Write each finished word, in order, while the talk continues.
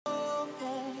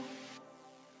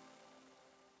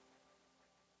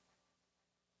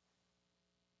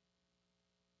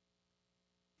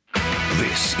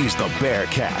is the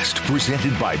Bearcast,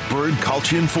 presented by Bird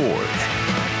Culture Ford.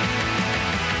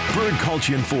 Bird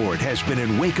Culture Ford has been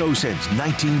in Waco since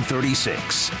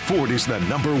 1936. Ford is the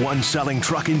 #1 selling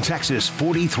truck in Texas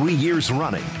 43 years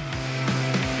running.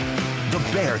 The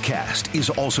Bearcast is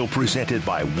also presented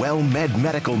by WellMed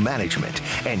Medical Management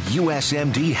and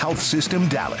USMD Health System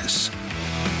Dallas.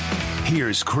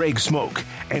 Here's Craig Smoak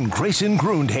and Grayson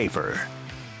Grundhoefer.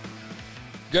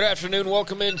 Good afternoon.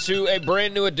 Welcome into a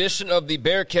brand new edition of the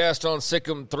Bearcast on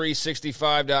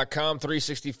SicEm365.com,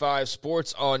 365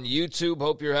 Sports on YouTube.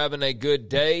 Hope you're having a good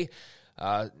day.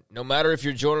 No matter if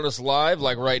you're joining us live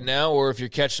like right now or if you're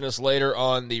catching us later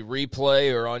on the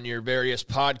replay or on your various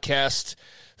podcast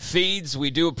feeds, we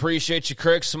do appreciate you.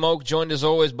 Craig Smoak, joined as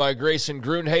always by Grayson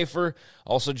Grundhoefer,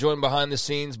 also joined behind the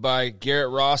scenes by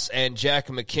Garrett Ross and Jack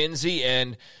McKenzie.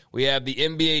 And we have the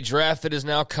NBA draft that is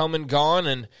now come and gone,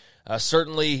 and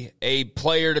certainly a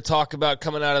player to talk about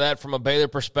coming out of that from a Baylor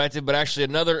perspective, but actually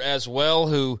another as well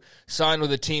who signed with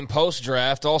the team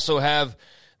post-draft. Also have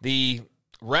the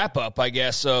wrap-up, I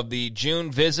guess, of the June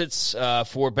visits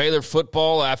for Baylor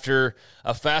football after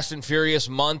a fast and furious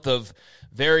month of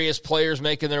various players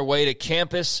making their way to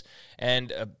campus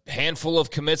and a handful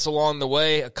of commits along the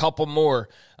way, a couple more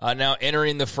now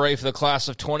entering the fray for the class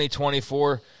of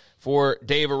 2024 for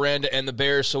Dave Aranda and the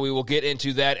Bears, so we will get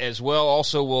into that as well.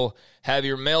 Also, we'll have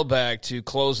your mailbag to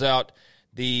close out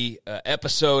the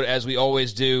episode, as we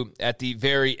always do, at the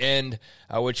very end,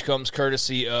 which comes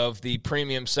courtesy of the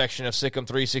premium section of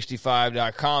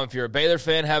SicEm365.com. If you're a Baylor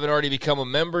fan, haven't already become a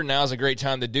member, now's a great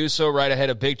time to do so, right ahead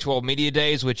of Big 12 Media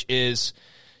Days, which is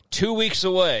 2 weeks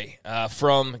away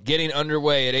from getting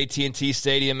underway at AT&T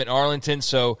Stadium in Arlington.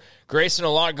 So, Grayson, a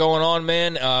lot going on,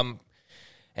 man.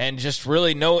 And just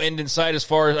really no end in sight as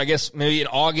far as, I guess, maybe in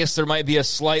August there might be a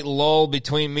slight lull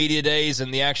between media days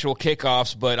and the actual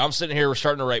kickoffs. But I'm sitting here, we're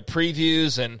starting to write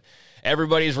previews, and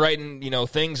everybody's writing,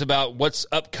 things about what's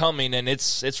upcoming, and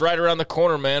it's right around the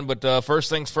corner, man. But first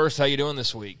things first, how you doing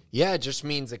this week? Yeah, it just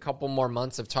means a couple more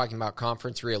months of talking about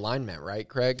conference realignment, right,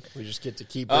 Craig? We just get to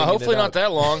keep hopefully not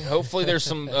that long. Hopefully there's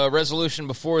some resolution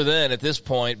before then at this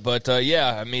point. But,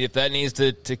 yeah, I mean, if that needs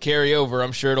to carry over,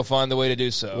 I'm sure it'll find the way to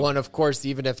do so. Well, and of course,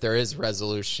 even if there is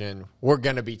resolution, we're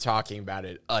going to be talking about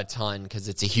it a ton because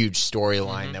it's a huge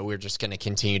storyline that we're just going to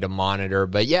continue to monitor.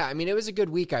 But, yeah, I mean, it was a good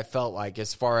week, I felt like,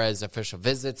 as far as official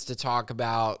visits to talk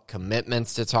about,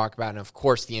 commitments to talk about, and, of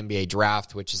course, the NBA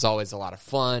draft, which is always a lot of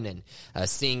fun, and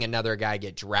seeing another guy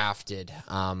get drafted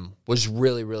was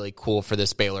really, really cool for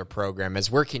this Baylor program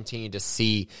as we're continuing to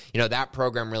see, that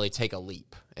program really take a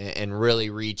leap and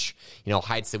really reach,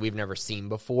 heights that we've never seen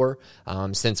before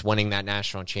since winning that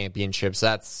national championship.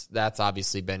 So that's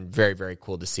obviously been very, very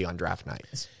cool to see on draft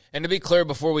nights. And to be clear,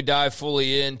 before we dive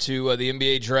fully into the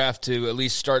NBA draft, to at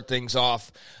least start things off,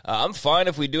 I'm fine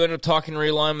if we do end up talking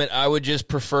realignment. I would just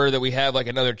prefer that we have like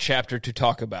another chapter to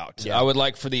talk about. Yeah. I would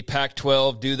like for the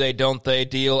Pac-12 do they, don't they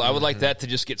deal. I would like that to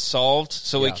just get solved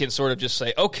so we can sort of just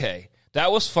say, okay,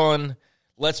 that was fun.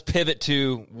 Let's pivot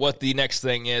to what the next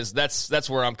thing is. That's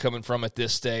where I'm coming from at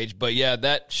this stage. But yeah,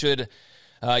 that should,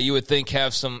 you would think,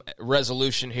 have some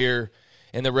resolution here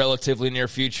in the relatively near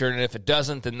future, and if it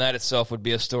doesn't, then that itself would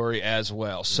be a story as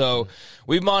well. So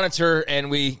we monitor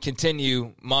and we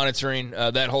continue monitoring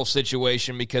that whole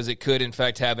situation because it could, in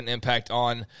fact, have an impact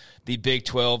on the Big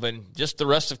 12 and just the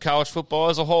rest of college football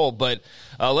as a whole. But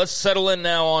let's settle in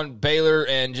now on Baylor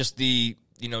and just the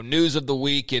news of the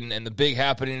week and the big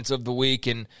happenings of the week.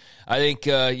 And I think,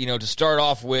 to start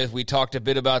off with, we talked a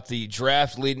bit about the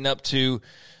draft leading up to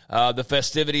the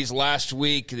festivities last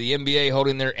week, the NBA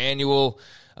holding their annual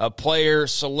player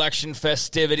selection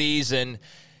festivities, and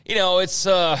it's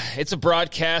a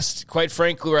broadcast, quite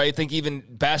frankly, where I think even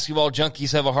basketball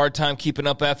junkies have a hard time keeping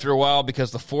up after a while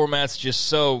because the format's just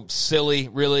so silly,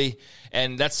 really.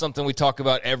 And that's something we talk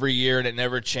about every year, and it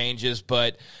never changes.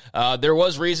 But there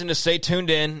was reason to stay tuned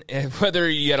in, whether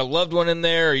you had a loved one in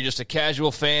there or you're just a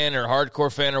casual fan or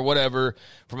hardcore fan or whatever.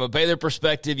 From a Baylor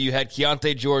perspective, you had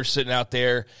Keyonte George sitting out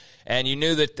there, and you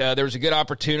knew that there was a good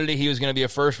opportunity. He was going to be a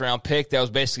first-round pick. That was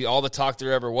basically all the talk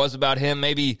there ever was about him.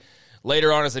 Maybe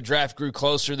later on as the draft grew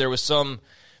closer, there was some,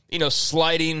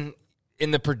 sliding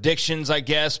in the predictions, I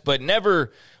guess, but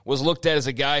never was looked at as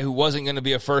a guy who wasn't going to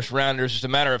be a first-rounder. It's just a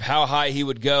matter of how high he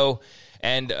would go,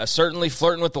 and certainly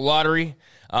flirting with the lottery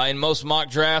in most mock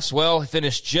drafts. Well, he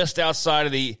finished just outside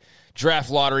of the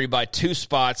draft lottery by 2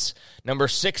 spots. number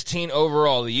 16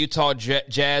 overall, the Utah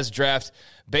Jazz draft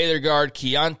Baylor guard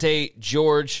Keyonte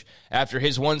George after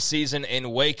his one season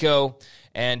in Waco.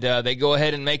 And they go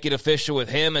ahead and make it official with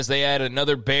him as they add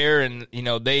another Bear. And,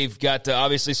 they've got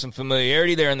obviously some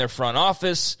familiarity there in their front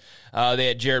office. They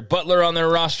had Jared Butler on their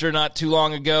roster not too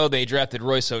long ago. They drafted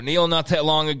Royce O'Neal not that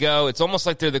long ago. It's almost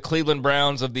like they're the Cleveland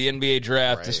Browns of the NBA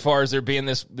draft as far as there being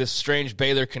this strange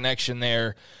Baylor connection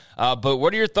there. But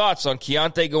what are your thoughts on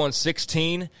Keyonte going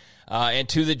 16 and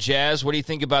to the Jazz? What do you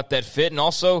think about that fit? And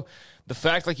also the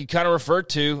fact, like you kind of referred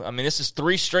to, this is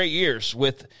 3 straight years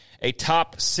with a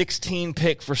top 16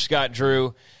 pick for Scott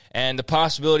Drew and the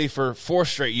possibility for 4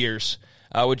 straight years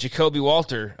with Jacoby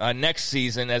Walter next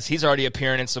season, as he's already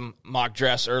appearing in some mock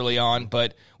drafts early on.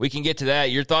 But we can get to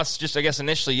that. Your thoughts just, I guess,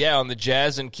 initially, on the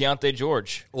Jazz and Keyonte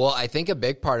George. Well, I think a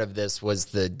big part of this was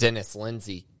the Dennis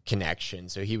Lindsey connection.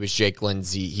 So he's Jake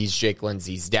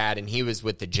Lindsey's dad, and he was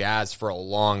with the Jazz for a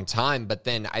long time, but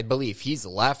then I believe he's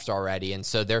left already, and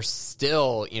so they're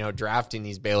still, drafting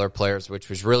these Baylor players, which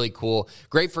was really cool.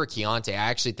 Great for Keyonte. I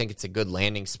actually think it's a good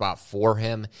landing spot for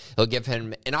him. It'll give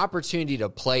him an opportunity to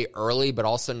play early, but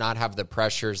also not have the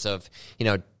pressures of,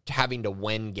 having to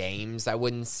win games, I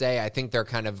wouldn't say. I think they're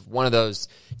kind of one of those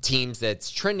teams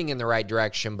that's trending in the right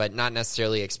direction, but not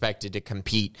necessarily expected to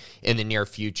compete in the near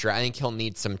future. I think he'll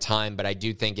need some time, but I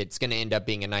do think it's going to end up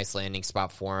being a nice landing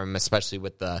spot for him, especially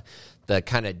with the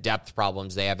kind of depth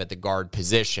problems they have at the guard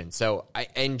position. So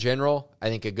in general, I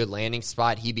think a good landing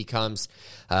spot. He becomes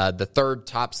the 3rd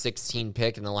top 16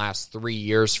 pick in the last 3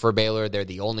 years for Baylor. They're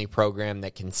the only program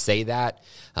that can say that.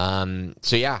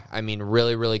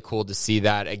 Really, really cool to see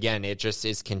that. Again, it just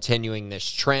is continuing this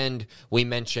trend. We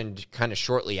mentioned kind of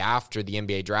shortly after the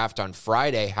NBA draft on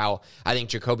Friday how I think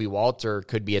Jacoby Walter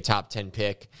could be a top 10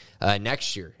 pick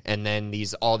next year. And then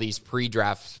all these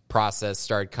pre-draft process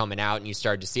started coming out, and you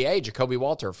started to see, hey, Jacoby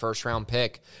Walter, 1st-round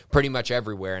pick pretty much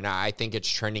everywhere. And I think it's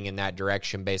trending in that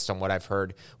direction based on what I've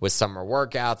heard with summer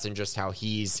workouts and just how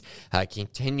he's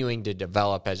continuing to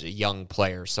develop as a young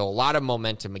player. So a lot of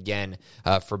momentum again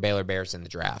for Baylor Bears in the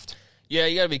draft. Yeah,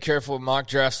 you got to be careful with mock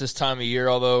drafts this time of year,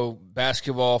 although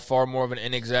basketball, far more of an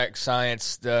inexact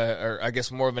science, or I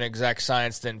guess more of an exact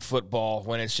science than football,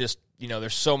 when it's just,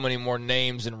 there's so many more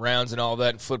names and rounds and all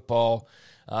that in football.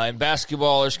 In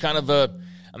basketball, there's kind of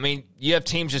you have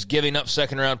teams just giving up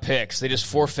 2nd-round picks. They just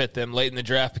forfeit them late in the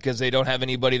draft because they don't have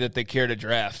anybody that they care to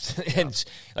draft. And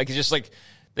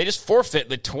they just forfeit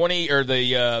the 20 or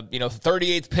the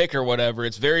 38th pick or whatever.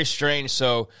 It's very strange.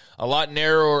 So a lot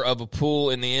narrower of a pool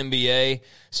in the NBA.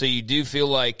 So you do feel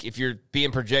like if you're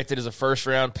being projected as a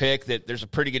 1st-round pick, that there's a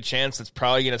pretty good chance that's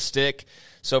probably going to stick.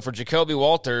 So for Jacoby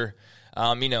Walter,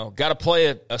 got to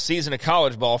play a season of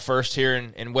college ball first here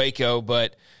in Waco,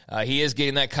 but he is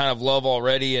getting that kind of love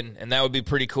already, and that would be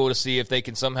pretty cool to see if they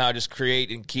can somehow just create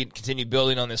and continue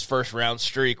building on this 1st-round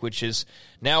streak, which is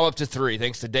now up to 3,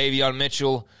 thanks to Davion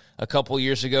Mitchell a couple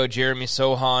years ago, Jeremy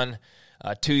Sohan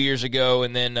 2 years ago,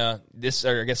 and then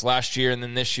last year, and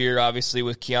then this year, obviously,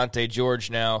 with Keyonte George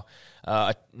now,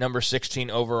 number 16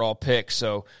 overall pick.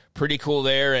 So pretty cool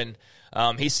there, and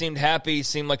he seemed happy. He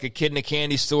seemed like a kid in a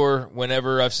candy store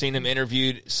whenever I've seen him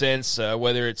interviewed since,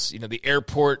 whether it's the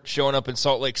airport showing up in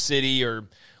Salt Lake City or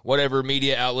whatever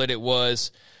media outlet it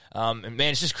was. And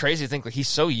man, it's just crazy to think he's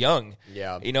so young.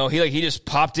 Yeah. He just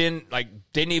popped in,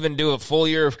 didn't even do a full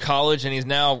year of college, and he's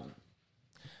now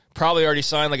probably already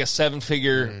signed a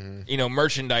 7-figure,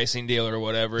 merchandising deal or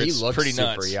whatever. It's he looks pretty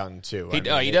super nuts. young too. He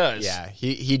does. Yeah,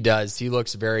 he does. He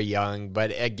looks very young.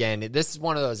 But again, this is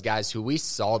one of those guys who we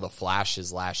saw the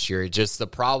flashes last year. Just the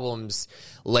problems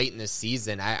late in the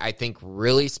season, I think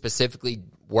really specifically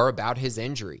were about his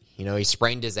injury. He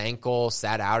sprained his ankle,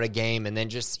 sat out a game, and then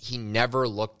he never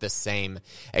looked the same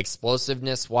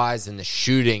explosiveness-wise, and the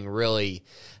shooting really,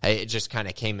 it just kind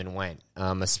of came and went,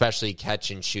 especially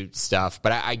catch and shoot stuff.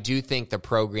 But I do think the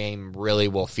program really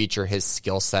will feature his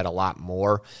skill set a lot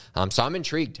more. So I'm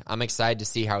intrigued. I'm excited to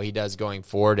see how he does going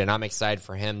forward, and I'm excited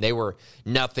for him. They were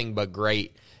nothing but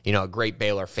great. A great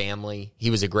Baylor family. He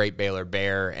was a great Baylor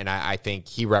Bear, and I think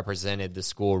he represented the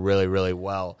school really, really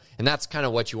well. And that's kind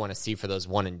of what you want to see for those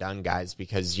one-and-done guys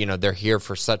because, they're here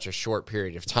for such a short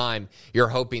period of time. You're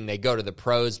hoping they go to the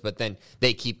pros, but then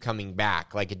they keep coming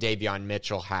back like a Davion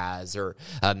Mitchell has or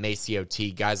Macy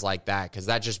O.T., guys like that, because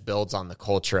that just builds on the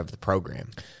culture of the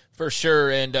program. For sure,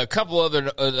 and a couple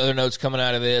other notes coming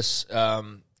out of this.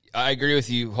 I agree with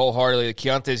you wholeheartedly.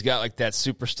 Keyonte's got that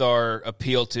superstar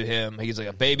appeal to him. He's like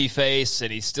a baby face,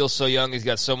 and he's still so young. He's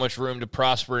got so much room to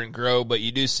prosper and grow, but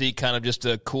you do see kind of just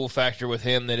a cool factor with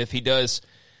him that if he does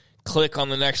click on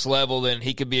the next level, then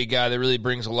he could be a guy that really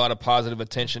brings a lot of positive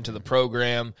attention to the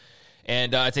program.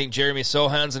 And I think Jeremy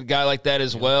Sohan's a guy like that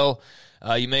as well.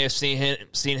 You may have seen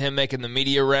him making the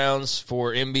media rounds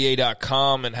for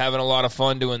NBA.com and having a lot of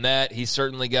fun doing that. He's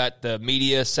certainly got the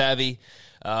media savvy,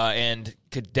 and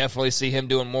could definitely see him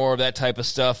doing more of that type of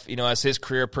stuff, as his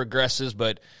career progresses.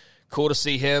 But cool to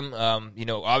see him,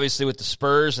 obviously with the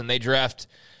Spurs, and they draft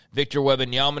Victor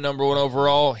Wembanyama number 1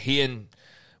 overall. He and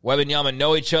Wembanyama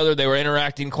know each other. They were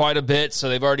interacting quite a bit, so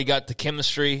they've already got the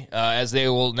chemistry, as they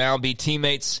will now be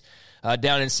teammates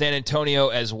down in San Antonio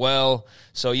as well.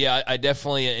 So, yeah, I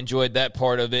definitely enjoyed that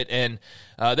part of it. And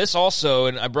this also,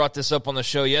 and I brought this up on the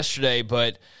show yesterday,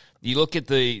 but you look at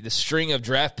the string of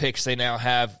draft picks they now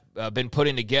have been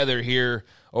putting together here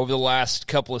over the last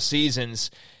couple of seasons.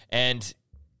 And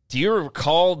do you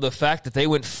recall the fact that they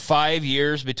went 5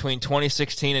 years between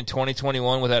 2016 and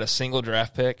 2021 without a single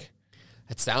draft pick?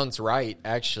 It sounds right,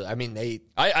 actually. I mean,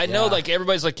 I know, like,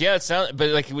 everybody's like, yeah, it sounds, but,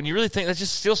 like, when you really think, that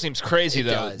just still seems crazy,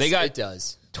 though. It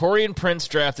does. Torian Prince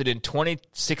drafted in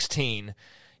 2016.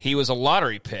 He was a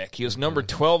lottery pick. He was number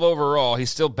 12 overall. He's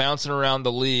still bouncing around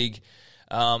the league.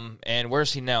 And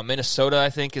where's he now? Minnesota, I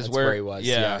think, is where he was.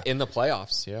 Yeah. In the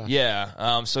playoffs, yeah.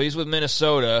 Yeah. So he's with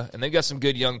Minnesota, and they've got some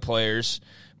good young players.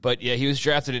 But, yeah, he was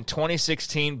drafted in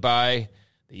 2016 by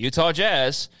the Utah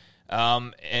Jazz.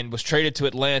 And was traded to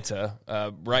Atlanta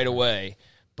right away.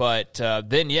 But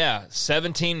then,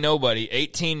 17 nobody,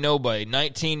 18 nobody,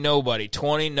 19 nobody,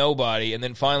 20 nobody, and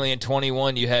then finally in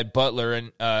 21 you had Butler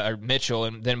and or Mitchell,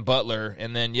 and then Butler,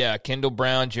 and then Kendall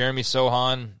Brown, Jeremy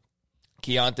Sohan,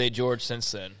 Keyonte George since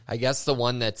then. I guess the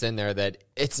one that's in there that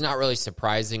it's not really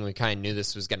surprising. We kind of knew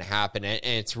this was going to happen, and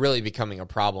it's really becoming a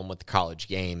problem with the college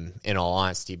game, in all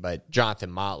honesty. But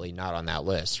Jonathan Motley not on that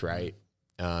list, right?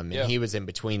 And he was in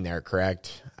between there,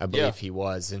 correct? I believe he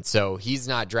was. And so he's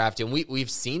not drafted. And we've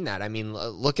seen that. I mean,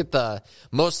 look at the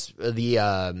most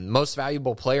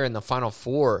valuable player in the Final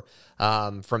Four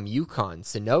from UConn,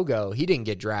 Sanogo. He didn't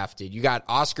get drafted. You got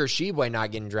Oscar Tshiebwe not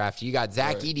getting drafted. You got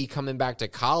Zach Edey coming back to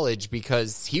college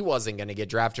because he wasn't going to get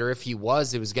drafted. Or if he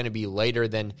was, it was going to be later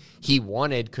than he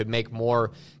wanted, could make more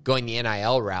going the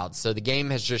NIL route. So the game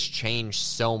has just changed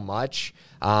so much.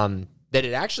 That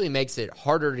it actually makes it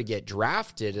harder to get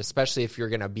drafted, especially if you're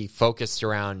going to be focused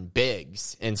around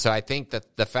bigs. And so I think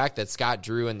that the fact that Scott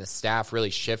Drew and the staff really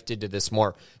shifted to this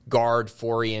more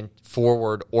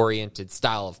forward-oriented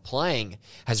style of playing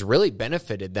has really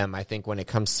benefited them, I think, when it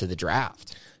comes to the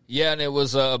draft. Yeah, and it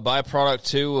was a byproduct,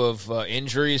 too, of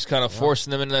injuries kind of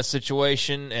forcing them into that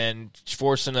situation and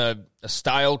forcing a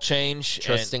style change.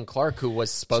 Tristan Clark, who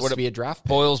was supposed to be a draft pick.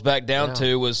 Boils back down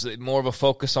to was more of a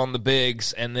focus on the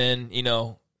bigs, and then,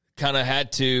 kind of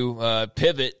had to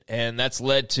pivot, and that's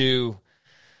led to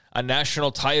a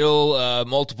national title,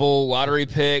 multiple lottery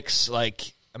picks.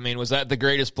 Was that the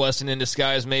greatest blessing in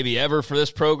disguise maybe ever for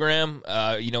this program?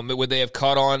 Would they have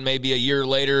caught on maybe a year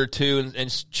later or two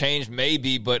and changed?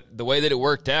 Maybe, but the way that it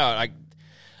worked out,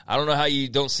 I don't know how you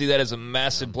don't see that as a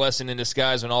massive blessing in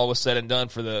disguise when all was said and done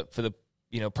for the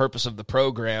purpose of the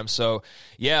program. So,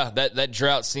 that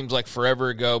drought seems like forever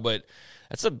ago, but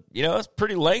that's it's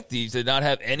pretty lengthy to not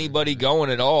have anybody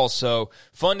going at all. So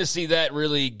fun to see that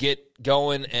really get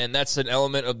going, and that's an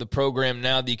element of the program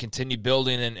now that you continue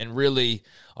building and really,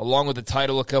 along with the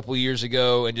title a couple years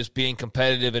ago and just being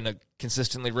competitive and a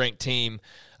consistently ranked team,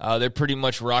 they're pretty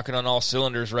much rocking on all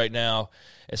cylinders right now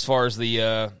as far as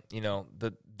the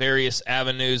various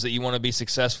avenues that you want to be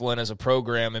successful in as a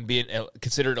program and being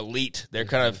considered elite. They're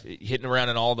kind of hitting around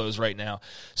in all those right now.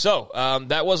 So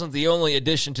that wasn't the only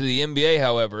addition to the NBA,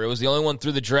 however. It was the only one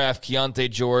through the draft, Keyonte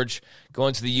George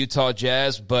going to the Utah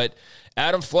Jazz. But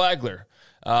Adam Flagler,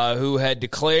 who had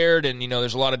declared, and,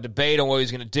 there's a lot of debate on what he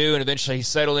was going to do, and eventually he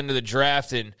settled into the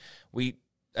draft, and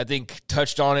I think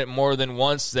touched on it more than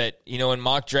once that, in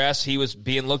mock drafts, he was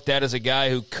being looked at as a guy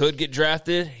who could get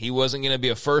drafted. He wasn't going to be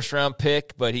a first-round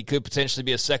pick, but he could potentially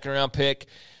be a second-round pick,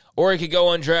 or he could go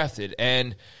undrafted.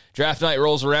 And draft night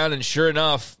rolls around, and sure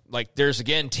enough, there's,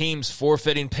 again, teams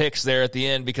forfeiting picks there at the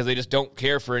end because they just don't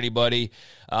care for anybody.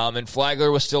 And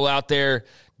Flagler was still out there,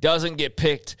 doesn't get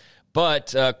picked.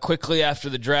 But quickly after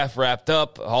the draft wrapped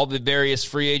up, all the various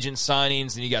free agent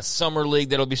signings, and you got Summer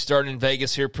League that'll be starting in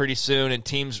Vegas here pretty soon, and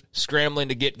teams scrambling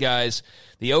to get guys.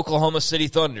 The Oklahoma City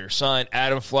Thunder signed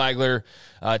Adam Flagler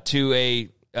to a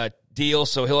deal,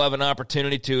 so he'll have an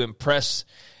opportunity to impress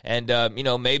and,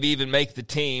 maybe even make the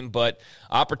team. But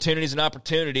opportunity is an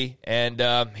opportunity, and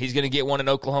he's going to get one in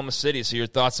Oklahoma City. So your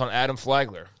thoughts on Adam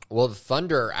Flagler? Well, the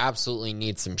Thunder absolutely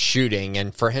need some shooting,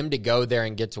 and for him to go there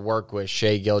and get to work with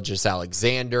Shai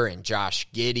Gilgeous-Alexander and Josh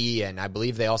Giddey, and I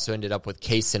believe they also ended up with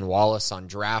Cason Wallace on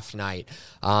draft night,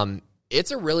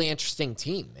 it's a really interesting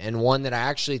team, and one that I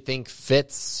actually think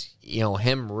fits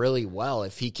him really well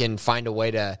if he can find a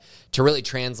way to really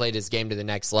translate his game to the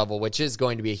next level, which is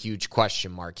going to be a huge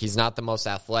question mark. He's not the most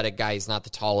athletic guy. He's not the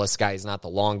tallest guy. He's not the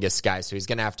longest guy. So he's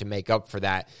going to have to make up for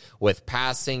that with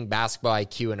passing, basketball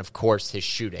IQ, and, of course, his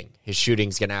shooting. His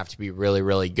shooting's going to have to be really,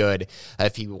 really good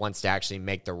if he wants to actually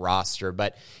make the roster.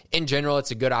 But in general,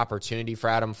 it's a good opportunity for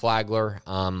Adam Flagler.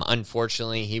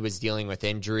 Unfortunately, he was dealing with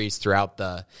injuries throughout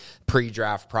the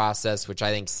pre-draft process, which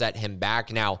I think set him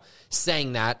back. Now,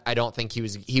 saying that, he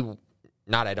was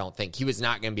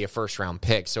not going to be a first-round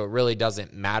pick, so it really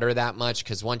doesn't matter that much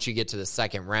because once you get to the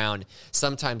second round,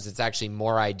 sometimes it's actually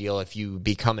more ideal if you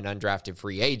become an undrafted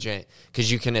free agent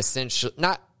because you can essentially,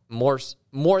 not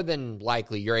more than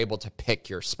likely, you're able to pick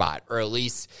your spot or at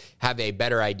least have a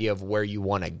better idea of where you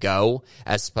want to go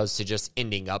as opposed to just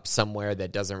ending up somewhere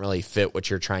that doesn't really fit what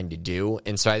you're trying to do.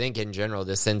 And so I think in general,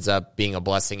 this ends up being a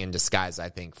blessing in disguise, I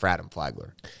think, for Adam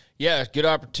Flagler. Yeah, good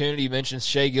opportunity. You mentioned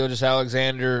Shai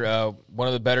Gilgeous-Alexander, one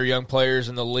of the better young players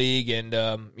in the league, and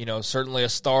certainly a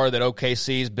star that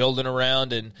OKC is building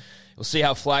around, and we'll see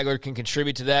how Flagler can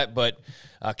contribute to that, but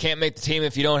can't make the team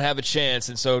if you don't have a chance,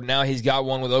 and so now he's got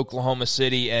one with Oklahoma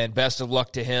City, and best of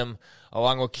luck to him,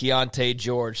 along with Keyonte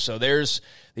George. So there's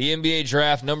the NBA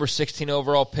draft, number 16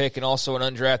 overall pick, and also an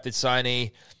undrafted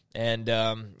signee, and,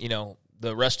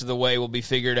 the rest of the way will be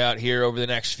figured out here over the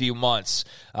next few months.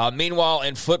 Meanwhile,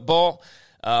 in football,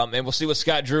 and we'll see what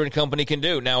Scott Drew and company can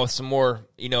do now with some more,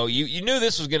 you knew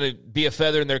this was going to be a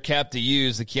feather in their cap to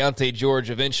use, the Keyonte George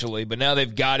eventually, but now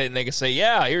they've got it and they can say,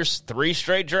 yeah, here's 3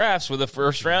 straight drafts with a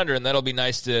first rounder, and that'll be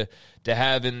nice to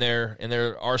have in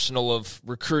their arsenal of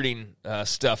recruiting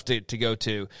stuff to go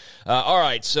to. All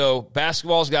right, so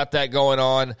basketball's got that going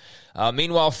on.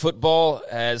 Meanwhile, football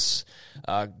has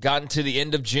gotten to the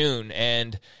end of June,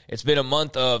 and it's been a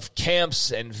month of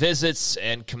camps and visits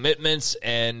and commitments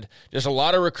and just a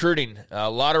lot of recruiting.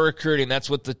 That's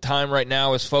what the time right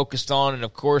now is focused on, and,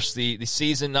 of course, the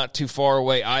season not too far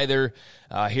away either.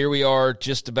 Here we are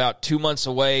just about 2 months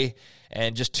away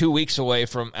and just 2 weeks away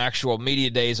from actual media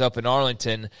days up in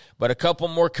Arlington. But a couple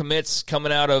more commits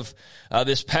coming out of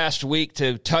this past week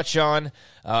to touch on.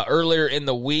 Earlier in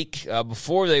the week,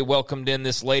 before they welcomed in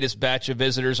this latest batch of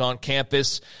visitors on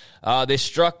campus, they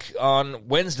struck on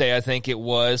Wednesday, I think it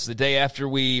was, the day after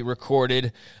we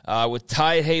recorded, with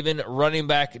Tidehaven running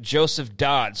back Joseph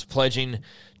Dodds pledging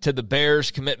to the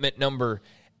Bears, commitment number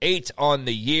 8 on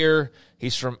the year.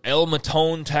 He's from El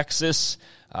Matón, Texas.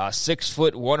 6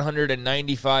 foot,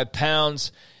 195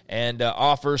 pounds, and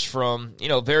offers from,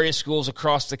 various schools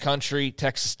across the country.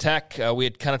 Texas Tech, we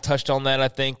had kind of touched on that, I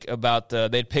think, about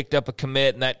they'd picked up a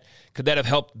commit, and could that have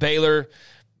helped Baylor?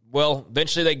 Well,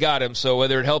 eventually they got him, so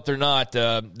whether it helped or not,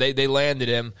 they landed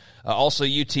him. Also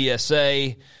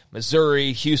UTSA,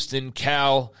 Missouri, Houston,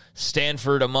 Cal,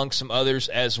 Stanford, among some others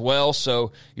as well.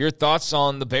 So your thoughts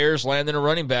on the Bears landing a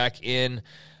running back in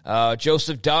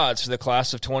Joseph Dodds for the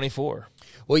class of 24?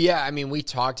 Well, yeah, we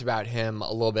talked about him a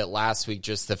little bit last week,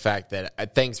 just the fact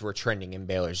that things were trending in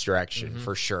Baylor's direction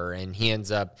for sure, and he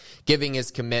ends up giving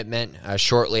his commitment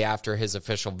shortly after his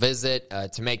official visit.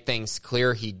 To make things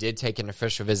clear, he did take an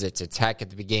official visit to Tech at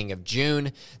the beginning of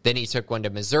June, then he took one to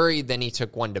Missouri, then he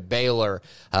took one to Baylor,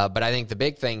 but I think the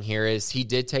big thing here is he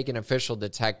did take an official to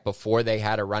Tech before they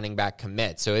had a running back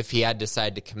commit, so if he had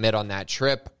decided to commit on that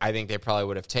trip, I think they probably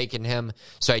would have taken him,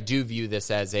 so I do view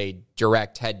this as a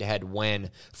direct head-to-head win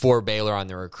for Baylor on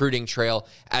the recruiting trail.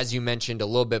 As you mentioned a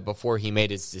little bit before he made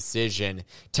his decision,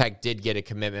 Tech did get a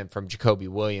commitment from Jacoby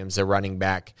Williams, a running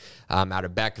back out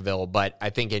of Beckville. But I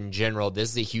think in general,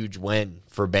 this is a huge win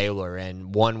for Baylor,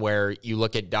 and one where you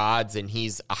look at Dodds, and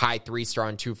he's a high 3-star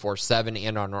on 247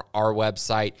 and on our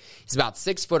website. He's about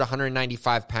 6 foot,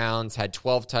 195 pounds, had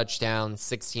 12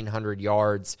 touchdowns, 1,600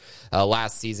 yards.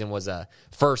 Last season was a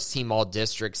first-team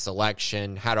all-district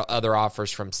selection, had other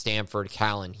offers from Stanford,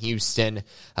 Cal, and Houston.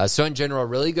 So in general, a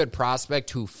really good prospect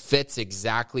who fits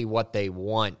exactly what they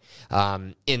want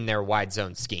in their wide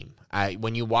zone scheme.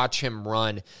 When you watch him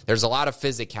run, there's a lot of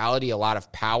physicality, a lot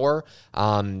of power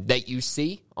that you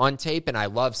see on tape, and I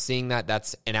love seeing that.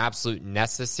 That's an absolute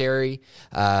necessary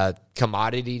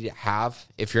commodity to have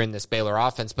if you're in this Baylor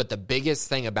offense. But the biggest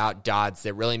thing about Dodds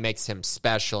that really makes him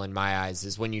special in my eyes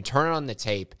is when you turn on the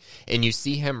tape and you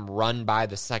see him run by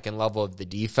the second level of the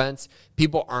defense,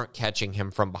 people aren't catching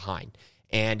him from behind.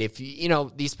 And if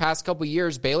these past couple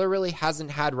years, Baylor really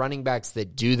hasn't had running backs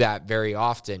that do that very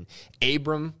often.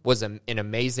 Abram was an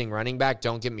amazing running back,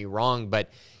 don't get me wrong, but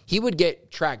he would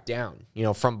get tracked down,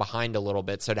 from behind a little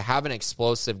bit. So to have an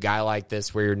explosive guy like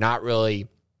this where you're not really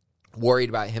Worried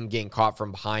about him getting caught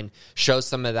from behind. Shows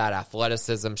some of that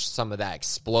athleticism, some of that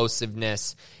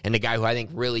explosiveness, and a guy who I think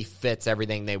really fits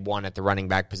everything they want at the running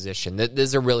back position. This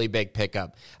is a really big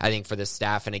pickup, I think, for the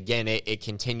staff. And again, it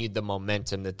continued the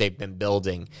momentum that they've been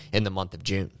building in the month of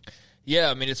June.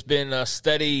 Yeah, I mean, it's been a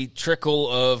steady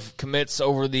trickle of commits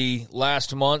over the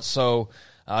last month, so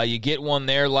you get one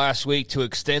there last week to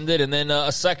extend it, and then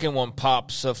a second one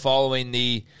pops following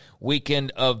the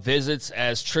weekend of visits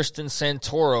as Tristan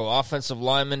Santoro, offensive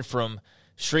lineman from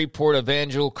Shreveport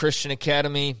Evangel Christian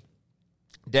Academy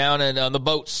down on the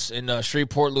boats in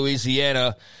Shreveport,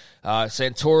 Louisiana.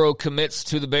 Santoro commits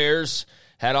to the Bears,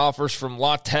 had offers from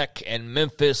La Tech and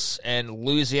Memphis and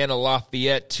Louisiana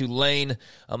Lafayette, Tulane,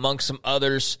 among some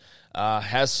others.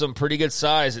 Has some pretty good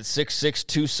size at 6'6",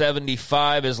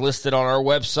 275 is listed on our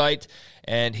website,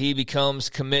 and he becomes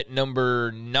commit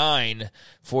number 9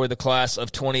 for the class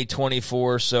of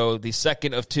 2024. So the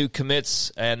second of 2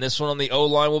 commits, and this one on the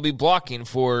O-line will be blocking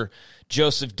for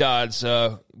Joseph Dodds,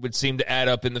 would seem to add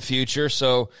up in the future.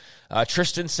 So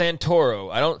Tristan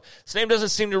Santoro, his name doesn't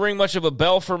seem to ring much of a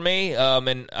bell for me,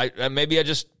 and maybe I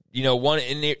just, one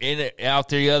in out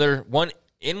the other, one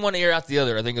in one ear, out the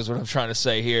other, I think is what I'm trying to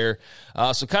say here.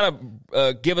 So kind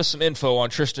of give us some info on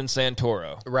Tristan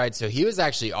Santoro. Right, so he was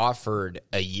actually offered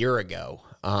a year ago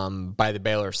by the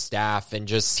Baylor staff, and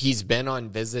just he's been on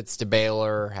visits to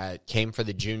Baylor, came for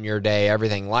the junior day,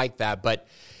 everything like that, but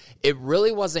it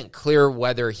really wasn't clear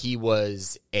whether he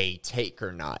was a take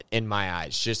or not, in my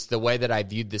eyes. Just the way that I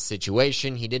viewed the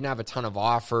situation, he didn't have a ton of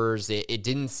offers. It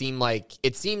didn't seem like –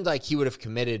 it seemed like he would have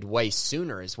committed way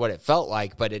sooner is what it felt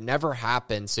like, but it never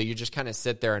happened. So you just kind of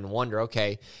sit there and wonder,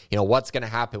 okay, what's going to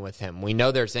happen with him? We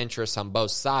know there's interest on both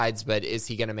sides, but is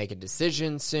he going to make a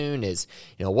decision soon?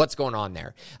 What's going on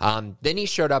there? Then he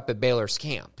showed up at Baylor's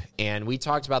camp, and we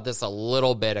talked about this a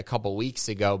little bit a couple weeks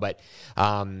ago, but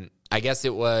I guess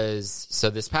it was, so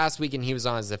this past weekend he was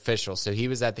on as official. So he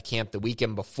was at the camp the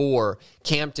weekend before,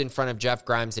 camped in front of Jeff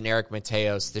Grimes and Eric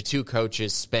Mateos. The two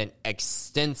coaches spent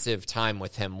extensive time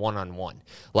with him one-on-one,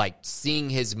 like seeing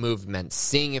his movements,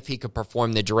 seeing if he could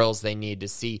perform the drills they need to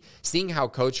see, seeing how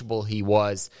coachable he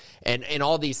was, and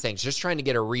all these things, just trying to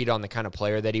get a read on the kind of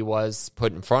player that he was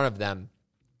put in front of them.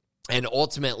 And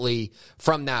ultimately,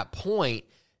 from that point,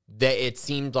 that it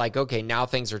seemed like, okay, now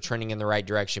things are trending in the right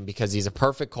direction because he's a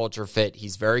perfect culture fit.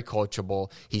 He's very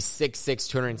coachable. He's 6'6",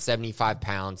 275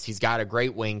 pounds. He's got a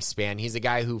great wingspan. He's a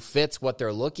guy who fits what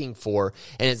they're looking for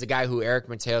and is a guy who Eric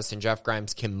Mateos and Jeff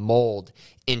Grimes can mold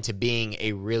into being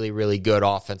a really, really good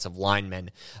offensive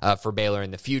lineman for Baylor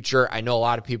in the future. I know a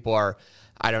lot of people are,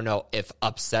 I don't know if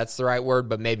upset's the right word,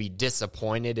 but maybe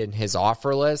disappointed in his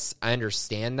offer list. I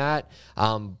understand that.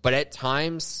 But at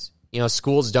times,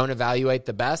 schools don't evaluate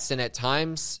the best, and at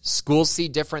times schools see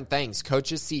different things.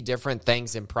 Coaches see different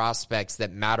things in prospects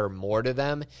that matter more to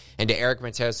them. And to Eric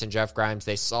Mateos and Jeff Grimes,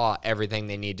 they saw everything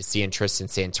they need to see in Tristan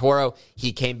Santoro.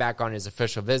 He came back on his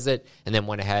official visit and then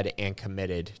went ahead and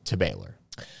committed to Baylor.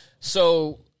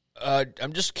 So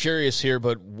I'm just curious here,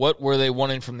 but what were they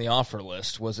wanting from the offer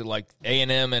list? Was it like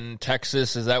A&M and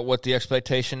Texas? Is that what the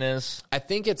expectation is? I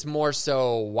think it's more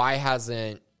so why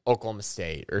hasn't Oklahoma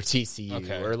State or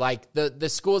TCU or like the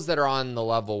schools that are on the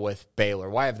level with Baylor,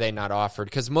 why have they not offered?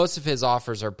 Because most of his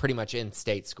offers are pretty much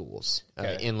in-state schools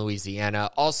in Louisiana.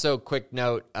 Also, quick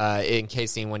note, in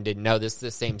case anyone didn't know, this is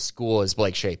the same school as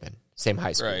Blake Shapen, same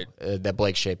high school that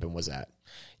Blake Shapen was at.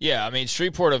 Yeah, I mean,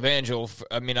 Shreveport Evangel,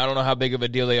 I don't know how big of a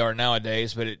deal they are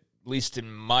nowadays, but at least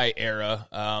in my era,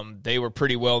 they were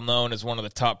pretty well known as one of the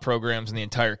top programs in the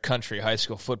entire country, high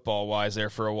school football-wise, there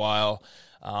for a while.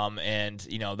 And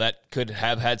that could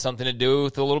have had something to do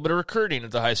with a little bit of recruiting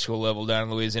at the high school level down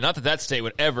in Louisiana. Not that state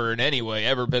would ever in any way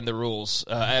ever bend the rules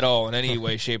at all in any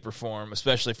way, shape, or form,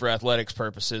 especially for athletics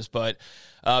purposes. But,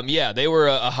 they were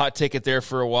a hot ticket there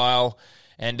for a while.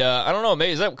 And I don't know,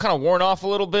 maybe is that kind of worn off a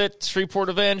little bit, Shreveport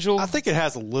Evangel? I think it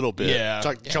has a little bit. Yeah.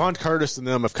 John Curtis and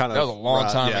them have kind of... That was a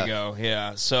long time ago,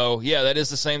 yeah. So, that is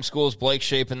the same school as Blake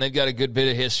Shapen. They've got a good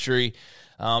bit of history.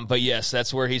 But, yes,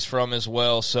 that's where he's from as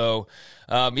well. So,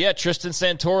 Tristan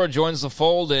Santoro joins the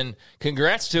fold, and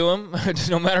congrats to him.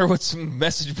 No matter what some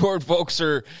message board folks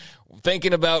are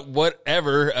thinking about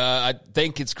whatever, I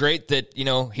think it's great that,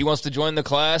 he wants to join the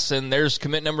class, and there's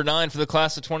commit number 9 for the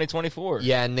class of 2024.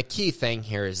 Yeah, and the key thing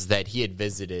here is that he had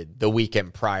visited the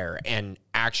weekend prior and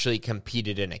actually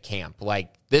competed in a camp.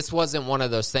 Like, this wasn't one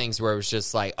of those things where it was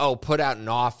just like, oh, put out an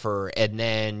offer and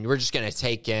then we're just going to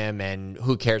take him and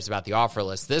who cares about the offer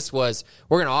list. This was,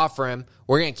 we're going to offer him.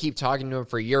 We're going to keep talking to him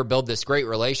for a year, build this great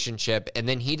relationship, and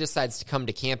then he decides to come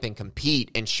to camp and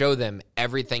compete and show them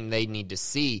everything they need to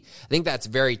see. I think that's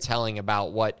very telling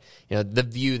about what, the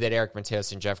view that Eric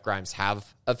Mateos and Jeff Grimes have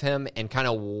of him, and kind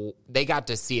of they got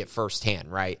to see it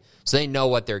firsthand, right? So they know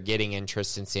what they're getting in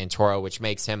Tristan Santoro, which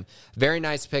makes him a very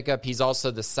nice pickup. He's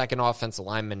also the second offensive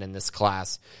lineman in this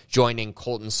class, joining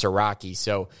Colton Siraki.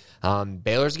 So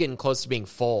Baylor's getting close to being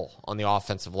full on the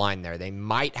offensive line there. They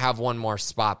might have one more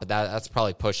spot, but that's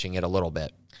probably pushing it a little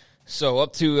bit. So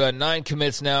up to 9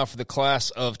 commits now for the class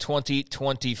of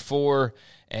 2024,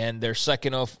 and their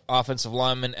second offensive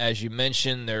lineman, as you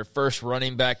mentioned, their first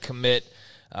running back commit.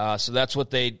 So that's what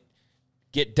they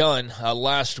get done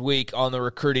last week on the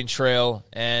recruiting trail,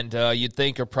 and you'd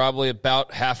think are probably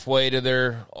about halfway to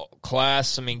their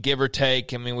class. I mean, give or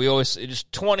take. I mean, we always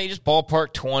just 20, just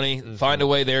ballpark 20, find a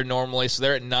way there normally. So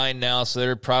they're at 9 now, so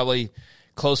they're probably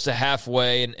close to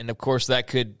halfway, and of course that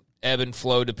could ebb and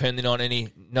flow depending on any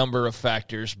number of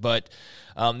factors. But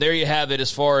there you have it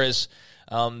as far as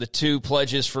the 2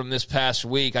 pledges from this past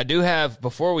week. I do have,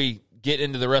 before we get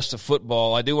into the rest of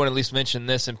football, I do want to at least mention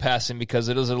this in passing because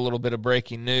it is a little bit of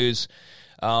breaking news.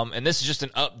 And this is just an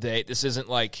update. This isn't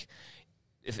like,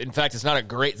 in fact, it's not a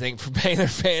great thing for Baylor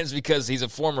fans because he's a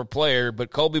former player,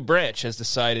 but Colby Branch has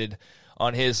decided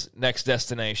on his next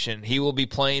destination. He will be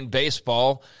playing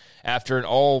baseball after an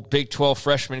all Big 12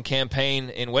 freshman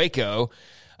campaign in Waco.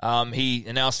 He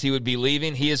announced he would be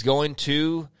leaving. He is going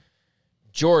to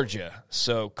Georgia.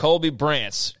 So Colby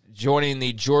Branch joining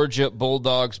the Georgia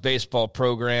Bulldogs baseball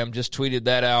program. Just tweeted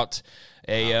that out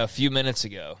a few minutes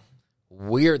ago.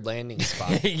 Weird landing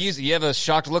spot. You have a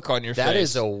shocked look on your face. That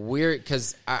is a weird,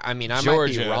 because, I mean, I might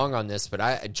be wrong on this,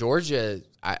 but Georgia,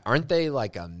 aren't they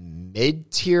like a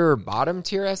mid-tier,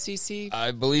 bottom-tier SEC?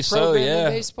 I believe so, yeah.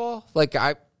 In baseball? Like,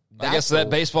 I guess that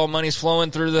baseball money's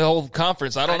flowing through the whole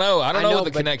conference. I don't know. I don't know what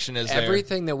the connection is there.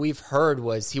 Everything that we've heard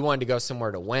was he wanted to go somewhere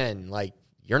to win. Like,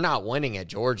 you're not winning at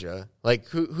Georgia. Like,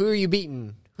 who are you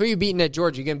beating? Who are you beating at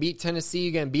Georgia? You're going to beat Tennessee.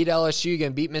 You're going to beat LSU. You're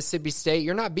going to beat Mississippi State.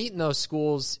 You're not beating those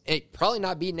schools. Probably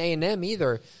not beating A&M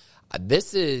either.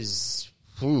 This is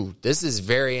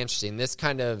very interesting. This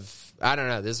kind of, I don't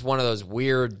know. This is one of those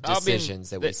weird decisions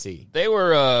that we see. They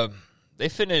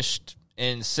finished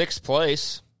in 6th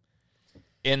place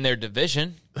in their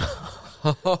division.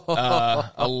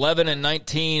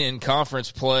 11-19 in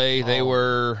conference play. They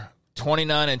were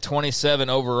 29-27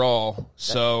 overall.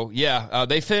 So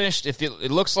they finished.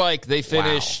 It looks like they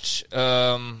finished.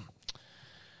 Wow.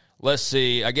 Let's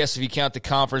see. I guess if you count the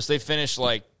conference, they finished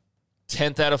like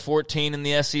 10th out of 14 in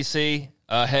the SEC,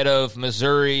 ahead of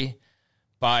Missouri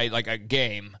by like a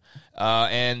game,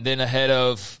 and then ahead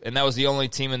of, and that was the only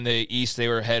team in the East they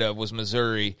were ahead of was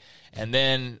Missouri, and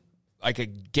then like a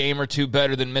game or two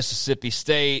better than Mississippi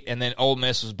State, and then Ole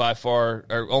Miss was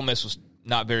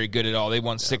not very good at all. They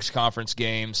won 6 conference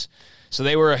games. So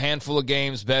they were a handful of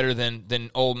games better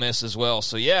than Ole Miss as well.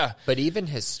 So, yeah. But even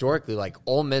historically, like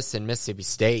Ole Miss and Mississippi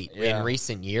State in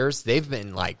recent years, they've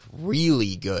been, like,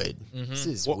 really good. Mm-hmm. This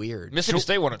is weird. Mississippi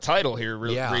State won a title here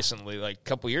recently, like a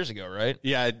couple years ago, right?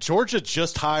 Yeah, Georgia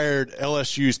just hired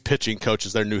LSU's pitching coach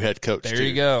as their new head coach. There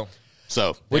you go.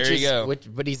 So, but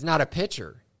he's not a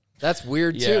pitcher. That's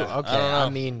weird, too. Okay, I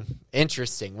mean,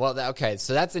 interesting. Well,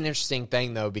 so that's an interesting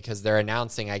thing, though, because they're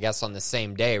announcing, I guess, on the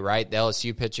same day, right? The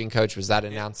LSU pitching coach, was that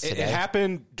announced today? It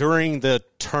happened during the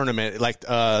tournament. Like,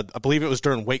 I believe it was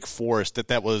during Wake Forest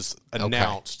that was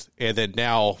announced. Okay. And then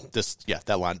now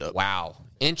that lined up. Wow.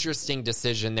 Interesting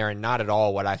decision there, and not at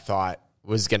all what I thought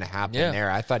was going to happen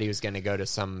there. I thought he was going to go to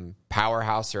some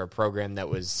powerhouse or a program that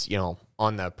was,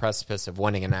 on the precipice of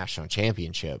winning a national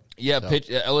championship. Yeah,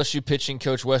 LSU pitching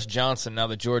coach Wes Johnson, now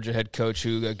the Georgia head coach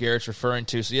who Garrett's referring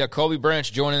to. So, Colby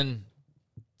Branch joining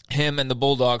him and the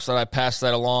Bulldogs. Thought I passed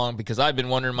that along because I'd been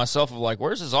wondering myself of, like,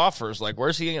 where's his offers? Like,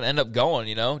 where's he going to end up going,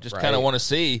 Just kind of want to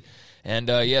see. And,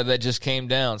 that just came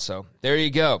down. So, there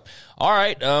you go. All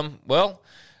right,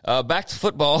 back to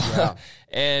football. Yeah.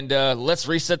 And let's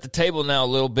reset the table now a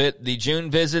little bit. The June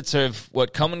visits have,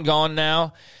 come and gone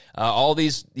now. All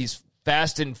these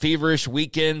fast and feverish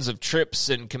weekends of trips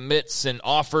and commits and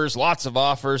offers, lots of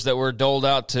offers that were doled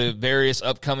out to various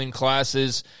upcoming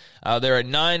classes. There are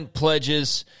 9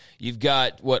 pledges. You've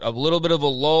got, a little bit of a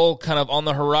lull kind of on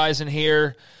the horizon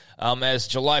here as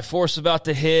July 4th is about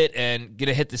to hit and going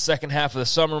to hit the second half of the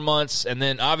summer months. And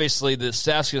then, obviously, the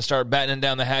staff's going to start battening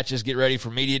down the hatches, get ready for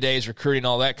media days, recruiting,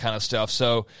 all that kind of stuff.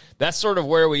 So that's sort of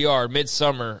where we are,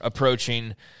 midsummer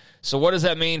approaching. So what does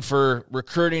that mean for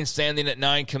recruiting, standing at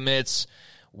 9 commits?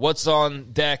 what's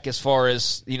on deck as far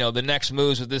as, the next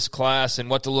moves with this class and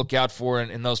what to look out for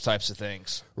and those types of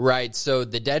things. Right. So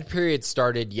the dead period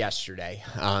started yesterday.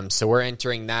 So we're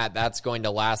entering that. That's going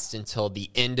to last until the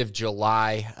end of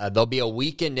July. There'll be a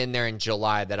weekend in there in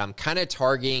July that I'm kind of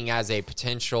targeting as a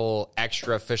potential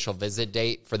extra official visit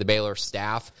date for the Baylor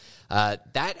staff.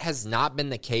 That has not been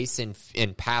the case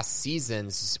in past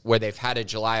seasons where they've had a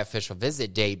July official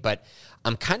visit date, but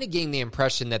I'm kind of getting the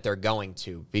impression that they're going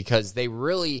to, because the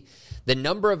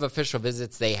number of official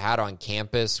visits they had on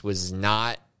campus was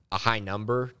not a high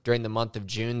number during the month of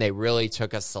June. They really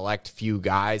took a select few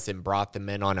guys and brought them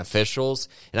in on officials.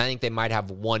 And I think they might have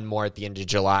one more at the end of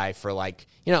July for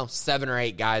 7 or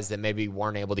 8 guys that maybe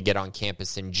weren't able to get on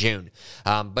campus in June.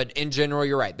 But in general,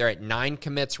 you're right. They're at 9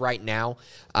 commits right now.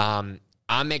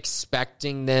 I'm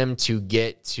expecting them to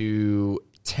get to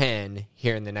 10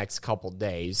 here in the next couple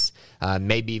days,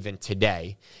 maybe even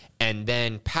today. And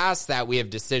then past that, we have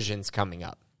decisions coming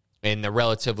up in the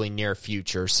relatively near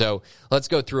future. So let's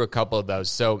go through a couple of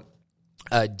those. So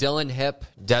Dylan Hipp,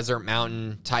 Desert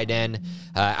Mountain tight end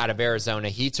out of Arizona,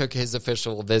 he took his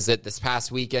official visit this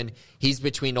past weekend. He's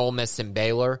between Ole Miss and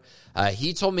Baylor.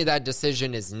 He told me that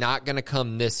decision is not going to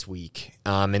come this week,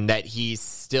 and that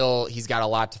he's got a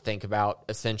lot to think about,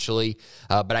 essentially.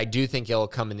 But I do think it'll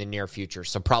come in the near future,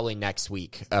 so probably next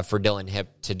week for Dylan Hipp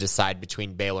to decide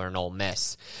between Baylor and Ole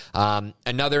Miss.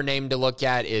 Another name to look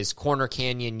at is Corner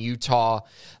Canyon, Utah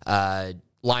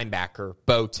linebacker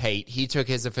Bo Tate. He took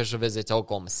his official visit to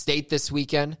Oklahoma State this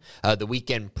weekend. The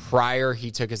weekend prior,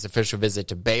 he took his official visit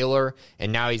to Baylor,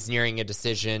 and now he's nearing a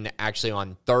decision actually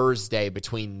on Thursday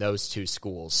between those two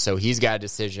schools. So he's got a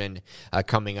decision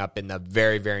coming up in the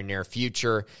very, very near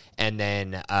future. And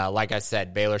then, like I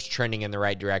said, Baylor's trending in the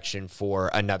right direction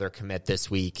for another commit this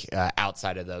week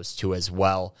outside of those two as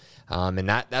well. And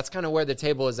that's kind of where the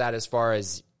table is at as far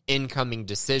as incoming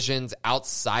decisions.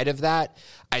 Outside of that,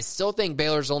 I still think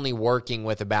Baylor's only working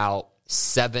with about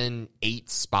 7-8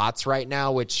 spots right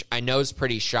now, which I know is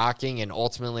pretty shocking, and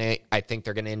ultimately I think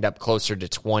they're going to end up closer to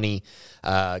 20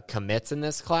 commits in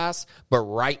this class. But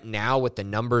right now, with the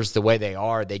numbers the way they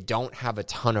are, they don't have a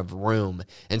ton of room,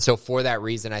 and so for that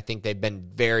reason, I think they've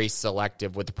been very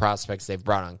selective with the prospects they've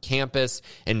brought on campus,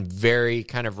 and very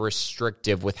kind of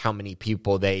restrictive with how many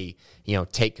people they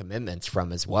take commitments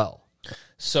from as well.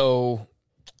 So,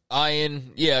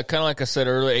 kind of like I said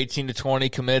earlier, 18 to 20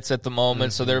 commits at the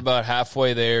moment, so they're about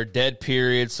halfway there. Dead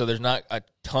period, so there's not a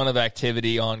ton of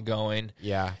activity ongoing.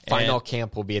 Yeah, final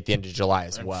camp will be at the end of July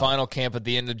as well. Final camp at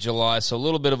the end of July, so a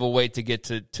little bit of a wait to get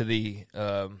to the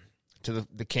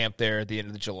camp there at the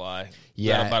end of July.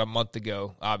 Yeah, about a month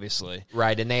ago, obviously.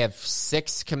 Right, and they have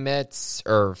 5 commits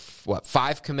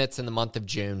in the month of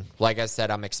June. Like I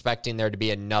said, I'm expecting there to be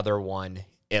another one,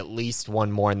 at least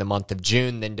one more in the month of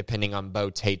June. Then depending on Bo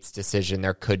Tate's decision,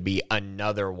 there could be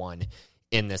another one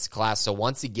in this class. So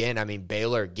once again,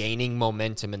 Baylor gaining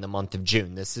momentum in the month of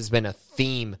June. This has been a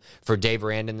theme for Dave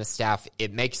Rand and the staff.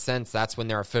 It makes sense. That's when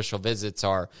their official visits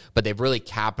are, but they've really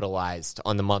capitalized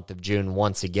on the month of June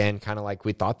once again, kind of like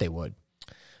we thought they would.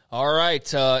 All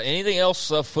right. Anything else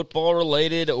football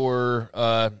related, or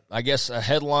I guess a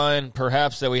headline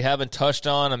perhaps that we haven't touched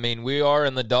on? We are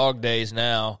in the dog days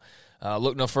now.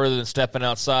 Look no further than stepping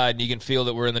outside, and you can feel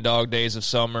that we're in the dog days of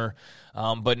summer.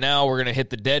 But now we're going to hit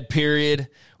the dead period.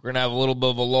 We're going to have a little bit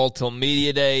of a lull till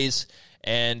media days.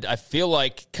 And I feel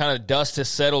like kind of dust has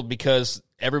settled because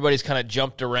everybody's kind of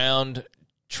jumped around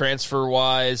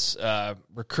transfer-wise.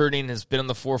 Recruiting has been on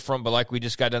the forefront, but like we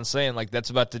just got done saying, that's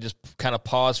about to just kind of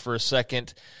pause for a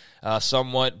second.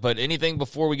 Somewhat, but anything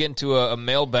before we get into a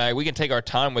mailbag, we can take our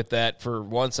time with that for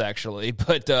once, actually.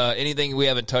 But anything we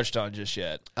haven't touched on just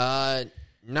yet?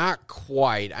 Not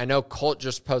quite. I know Colt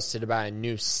just posted about a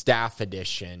new staff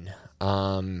addition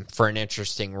for an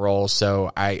interesting role,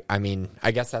 so I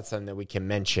guess that's something that we can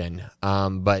mention.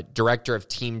 But Director of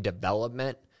Team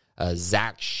Development,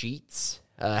 Zach Sheets,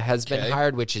 has been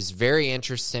hired, which is very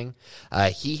interesting.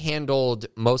 He handled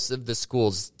most of the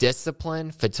school's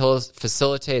discipline,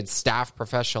 facilitated staff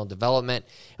professional development,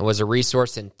 and was a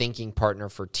resource and thinking partner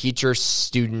for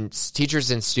teachers and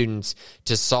students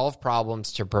to solve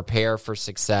problems to prepare for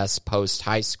success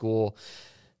post-high school.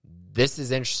 This is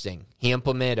interesting. He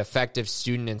implemented effective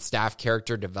student and staff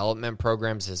character development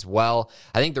programs as well.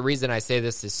 I think the reason I say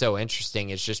this is so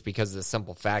interesting is just because of the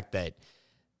simple fact that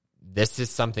this is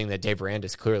something that Dave Rand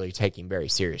is clearly taking very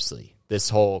seriously. This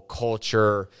whole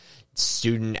culture,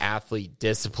 student-athlete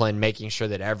discipline, making sure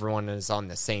that everyone is on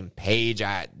the same page.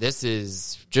 This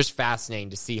is just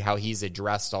fascinating to see how he's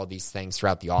addressed all these things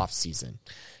throughout the offseason.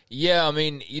 Yeah,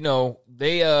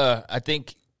 they I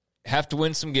think have to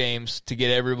win some games to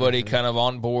get everybody kind of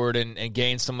on board and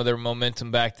gain some of their momentum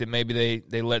back that maybe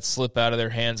they let slip out of their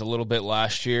hands a little bit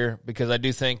last year, because I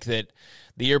do think that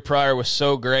the year prior was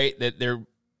so great that there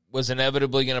was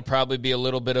inevitably going to probably be a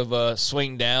little bit of a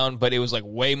swing down, but it was like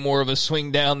way more of a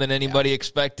swing down than anybody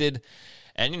expected.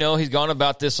 And, he's gone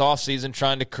about this offseason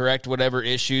trying to correct whatever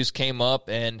issues came up,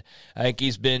 and I think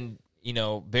he's been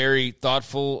very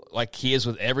thoughtful, like he is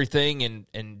with everything,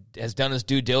 and has done his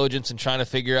due diligence in trying to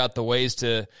figure out the ways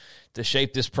to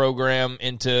shape this program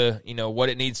into, what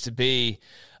it needs to be.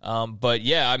 But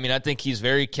yeah, I think he's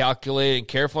very calculated and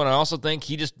careful. And I also think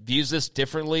he just views this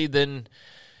differently than,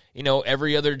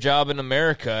 every other job in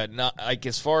America. Not like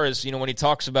as far as, when he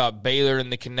talks about Baylor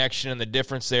and the connection and the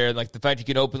difference there, like the fact you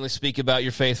can openly speak about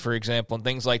your faith, for example, and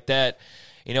things like that.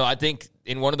 I think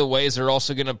in one of the ways they're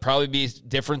also going to probably be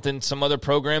different than some other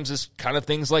programs is kind of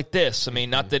things like this.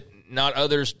 Not that not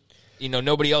others,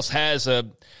 nobody else has a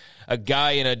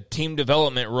guy in a team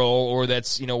development role or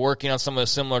that's, working on some of the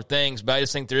similar things, but I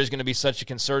just think there is going to be such a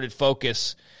concerted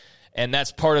focus, and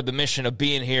that's part of the mission of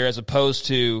being here, as opposed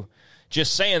to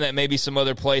just saying that maybe some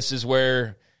other places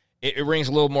where it rings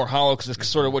a little more hollow because it's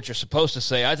sort of what you're supposed to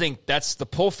say. I think that's the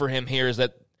pull for him here, is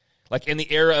that like in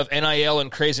the era of NIL and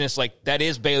craziness, like that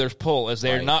is Baylor's pull, as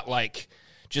they're not like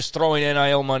just throwing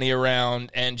NIL money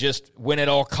around and just win at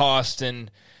all costs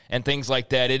and things like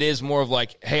that. It is more of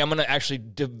like, hey, I'm going to actually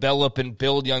develop and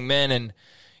build young men, and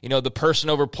the person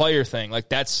over player thing, like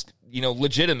that's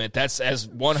legitimate. That's as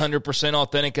 100%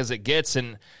 authentic as it gets,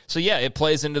 and so yeah, it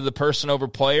plays into the person over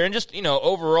player, and just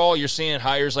overall, you're seeing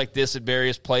hires like this at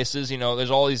various places.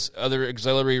 There's all these other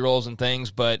auxiliary roles and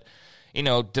things, but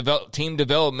team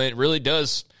development really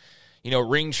does,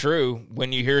 ring true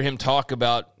when you hear him talk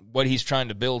about what he's trying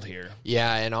to build here.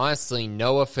 Yeah, and honestly,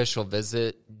 no official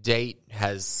visit date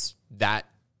has that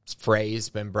phrase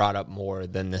been brought up more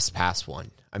than this past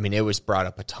one. It was brought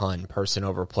up a ton, person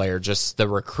over player, just the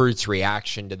recruits'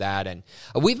 reaction to that. And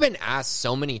we've been asked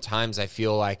so many times, I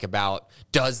feel like, about,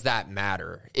 does that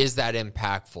matter? Is that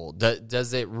impactful?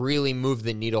 Does it really move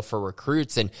the needle for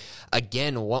recruits? And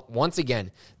again, once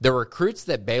again, the recruits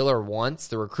that Baylor wants,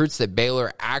 the recruits that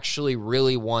Baylor actually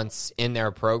really wants in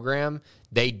their program,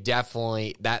 they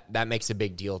definitely, that makes a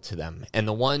big deal to them. And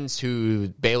the ones who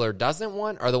Baylor doesn't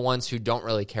want are the ones who don't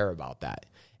really care about that.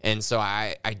 And so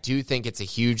I do think it's a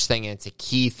huge thing, and it's a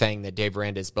key thing that Dave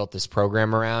Aranda has built this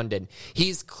program around. And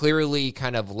he's clearly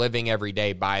kind of living every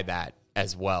day by that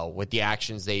as well with the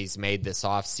actions that he's made this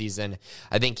offseason.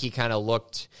 I think he kind of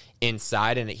looked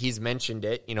inside, and he's mentioned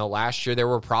it. Last year there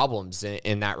were problems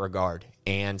in that regard.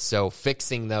 And so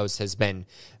fixing those has been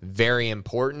very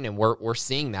important, and we're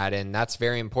seeing that, and that's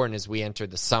very important as we enter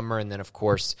the summer and then, of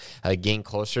course, getting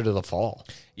closer to the fall.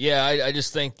 Yeah, I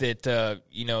just think that,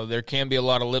 there can be a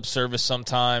lot of lip service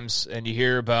sometimes, and you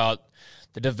hear about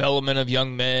the development of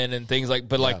young men and things like,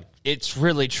 but it's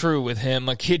really true with him.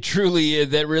 Like it truly is,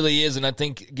 that really is. And I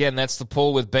think, again, that's the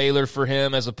pull with Baylor for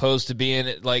him, as opposed to being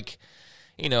like,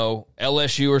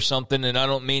 LSU or something. And I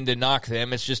don't mean to knock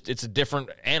them. It's just, it's a different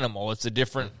animal. It's a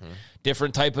different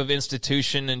type of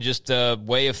institution and just a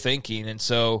way of thinking. And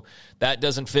so that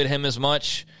doesn't fit him as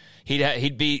much.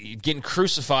 He'd be getting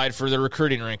crucified for the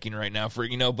recruiting ranking right now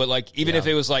but like, even if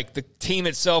it was like the team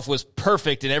itself was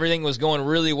perfect and everything was going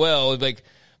really well, it'd be like,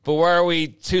 but why are we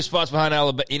 2 spots behind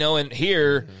Alabama? And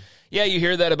here, you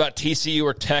hear that about TCU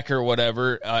or Tech or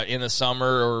whatever in the summer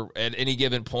or at any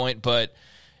given point, but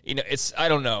it's, I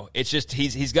don't know. It's just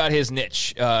he's got his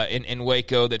niche in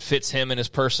Waco that fits him and his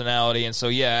personality. And so,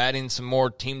 adding some more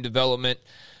team development,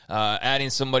 adding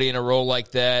somebody in a role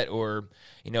like that, or,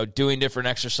 doing different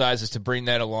exercises to bring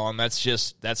that along,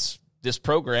 that's this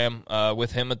program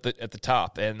with him at the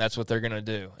top, and that's what they're going to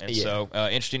do. And so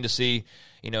interesting to see,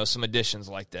 some additions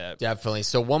like that. Definitely.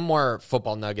 So one more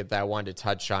football nugget that I wanted to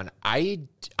touch on.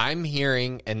 I'm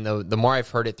hearing, and the more I've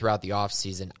heard it throughout the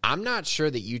offseason, I'm not sure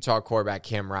that Utah quarterback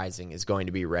Cam Rising is going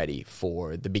to be ready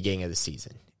for the beginning of the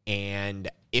season. And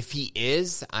if he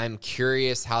is, I'm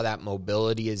curious how that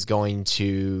mobility is going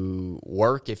to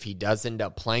work if he does end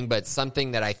up playing. But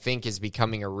something that I think is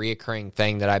becoming a reoccurring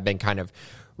thing that I've been kind of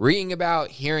reading about,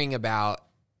 hearing about,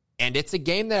 and it's a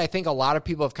game that I think a lot of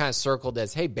people have kind of circled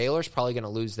as, hey, Baylor's probably going to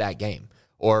lose that game.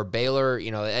 Or Baylor,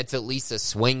 it's at least a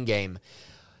swing game.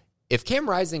 If Cam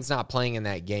Rising's not playing in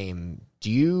that game, do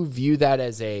you view that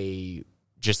as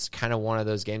just kind of one of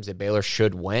those games that Baylor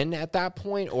should win at that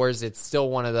point? Or is it still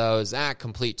one of those,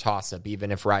 complete toss-up,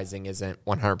 even if Rising isn't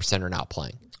 100% or not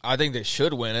playing? I think they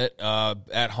should win it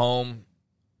at home.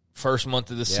 First month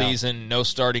of the season, no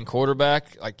starting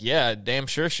quarterback. Damn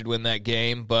sure should win that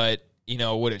game. But,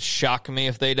 would it shock me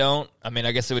if they don't? I mean,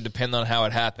 I guess it would depend on how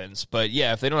it happens. But,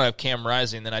 yeah, if they don't have Cam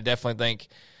Rising, then I definitely think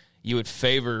you would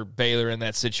favor Baylor in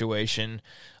that situation.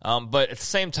 But at the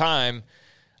same time,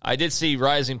 I did see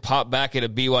Rising pop back at a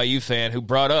BYU fan who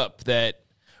brought up that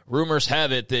rumors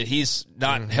have it that he's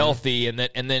not healthy, and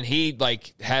then he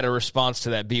had a response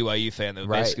to that BYU fan that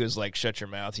basically was like, "Shut your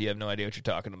mouth! You have no idea what you're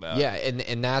talking about." Yeah,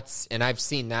 and I've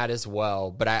seen that as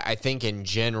well. But I think in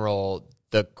general,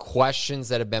 the questions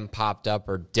that have been popped up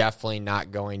are definitely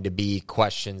not going to be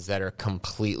questions that are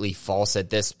completely false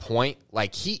at this point.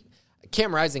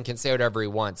 Cam Rising can say whatever he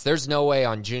wants. There's no way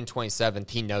on June 27th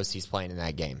he knows he's playing in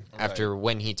that game after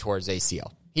when he tore his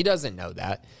ACL. He doesn't know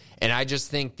that. And I just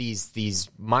think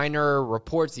these minor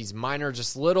reports, these minor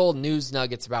just little news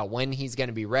nuggets about when he's going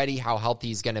to be ready, how healthy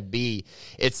he's going to be,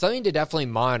 it's something to definitely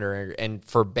monitor. And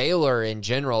for Baylor in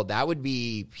general, that would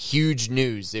be huge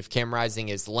news if Cam Rising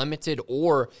is limited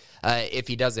or if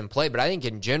he doesn't play. But I think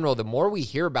in general, the more we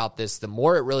hear about this, the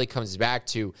more it really comes back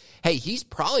to, hey, he's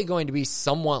probably going to be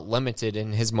somewhat limited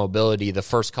in his mobility the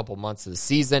first couple months of the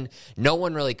season. No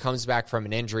one really comes back from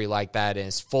an injury like that and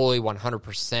is fully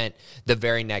 100% the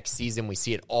very next season. We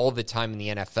see it all the time in the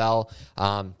NFL.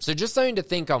 So just something to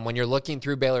think on when you're looking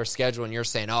through Baylor's schedule and you're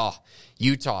saying, oh,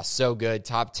 Utah, so good,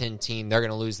 top 10 team, they're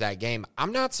going to lose that game.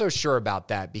 I'm not so sure about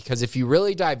that, because if you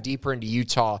really dive deeper into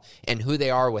Utah and who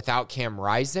they are without Cam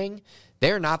Rising,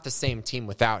 they're not the same team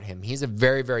without him. He's a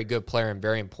very, very good player and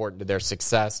very important to their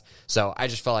success. So I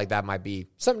just felt like that might be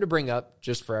something to bring up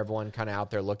just for everyone kind of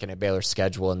out there looking at Baylor's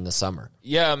schedule in the summer.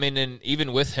 Yeah, I mean, and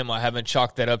even with him, I haven't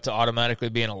chalked that up to automatically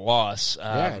being a loss.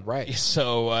 Right.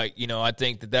 So, I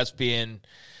think that's being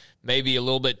maybe a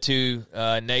little bit too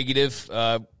negative.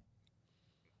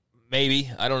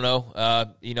 Maybe. I don't know.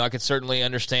 I could certainly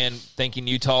understand thinking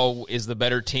Utah is the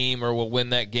better team or will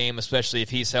win that game, especially if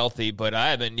he's healthy. But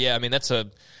that's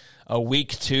a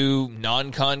week 2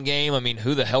 non-con game. I mean,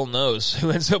 who the hell knows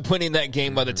who ends up winning that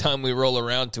game by the time we roll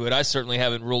around to it. I certainly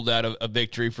haven't ruled out a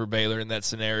victory for Baylor in that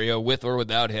scenario, with or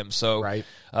without him. So, it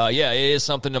is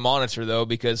something to monitor, though,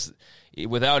 because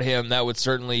without him, that would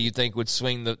certainly, you think, would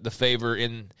swing the favor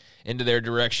into their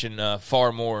direction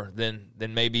far more than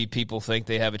maybe people think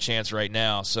they have a chance right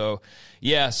now. So,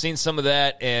 seen some of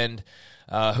that, and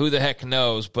who the heck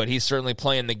knows, but he's certainly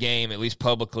playing the game, at least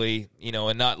publicly,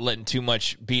 and not letting too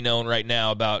much be known right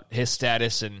now about his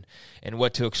status and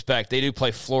what to expect. They do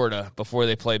play Florida before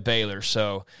they play Baylor,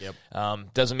 so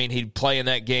doesn't mean he'd play in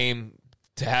that game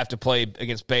to have to play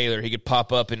against Baylor. He could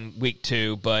pop up in week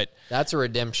 2, but that's a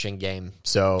redemption game.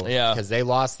 So, because they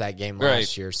lost that game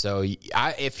last year. So,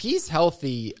 if he's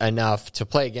healthy enough to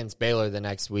play against Baylor the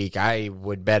next week, I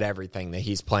would bet everything that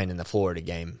he's playing in the Florida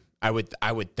game. I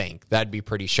would think that'd be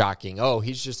pretty shocking. Oh,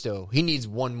 he needs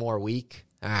one more week.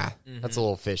 That's a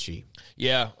little fishy.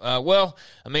 Yeah. Well,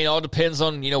 I mean, it all depends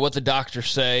on what the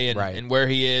doctors say and where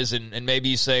he is, and maybe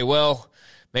you say, well,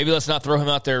 maybe let's not throw him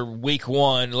out there week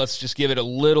 1. Let's just give it a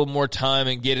little more time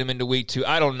and get him into week 2.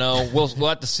 I don't know. We'll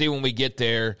have to see when we get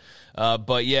there.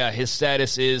 But, his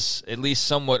status is at least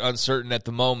somewhat uncertain at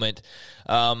the moment.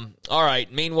 All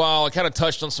right. Meanwhile, I kind of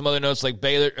touched on some other notes, like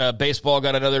Baylor baseball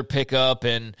got another pickup,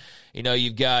 and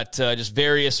you've got just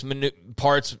various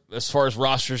parts as far as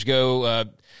rosters go.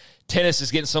 Tennis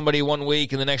is getting somebody one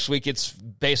week, and the next week it's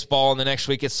baseball, and the next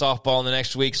week it's softball, and the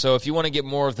next week. So if you want to get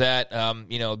more of that,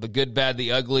 the good, bad,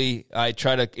 the ugly, I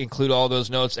try to include all those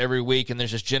notes every week, and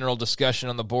there's just general discussion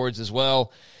on the boards as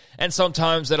well. And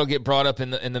sometimes that'll get brought up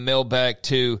in the mailbag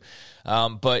too.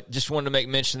 But just wanted to make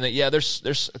mention that,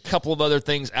 there's a couple of other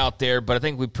things out there, but I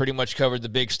think we pretty much covered the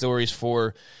big stories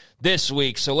for this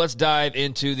week. So let's dive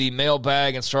into the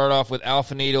mailbag and start off with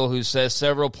Alpha Needle, who says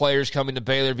several players coming to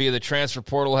Baylor via the transfer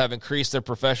portal have increased their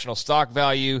professional stock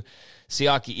value.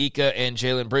 Siaki Ika and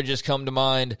Jalen Bridges come to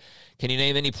mind. Can you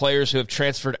name any players who have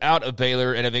transferred out of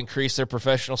Baylor and have increased their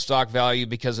professional stock value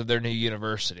because of their new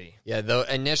university? Yeah,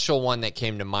 the initial one that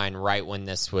came to mind right when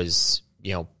this was,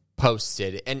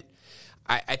 posted, and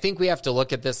I think we have to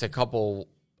look at this a couple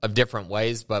of different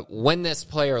ways, but when this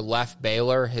player left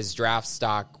Baylor, his draft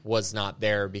stock was not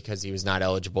there because he was not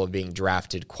eligible being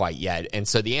drafted quite yet. And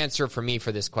so the answer for me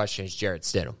for this question is Jarrett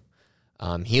Stidham.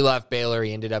 He left Baylor.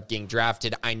 He ended up getting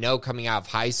drafted. I know coming out of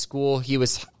high school, he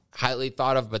was highly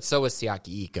thought of, but so was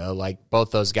Siaki Ika. Like,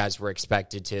 both those guys were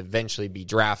expected to eventually be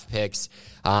draft picks.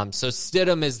 So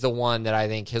Stidham is the one that I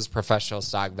think his professional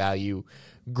stock value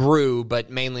grew, but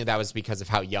mainly that was because of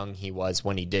how young he was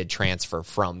when he did transfer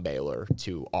from Baylor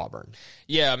to Auburn.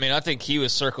 Yeah, I mean, I think he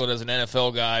was circled as an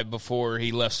NFL guy before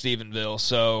he left Stephenville.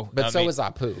 So, but was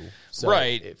Apu. So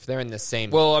right. If they're in the same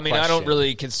Well, I mean, question. I don't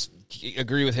really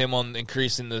agree with him on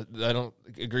increasing I don't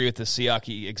agree with the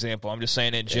Siaki example. I'm just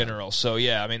saying in general. So,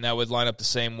 yeah, I mean, that would line up the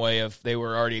same way if they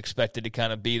were already expected to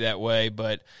kind of be that way.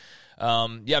 But,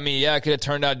 it could have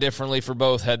turned out differently for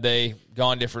both had they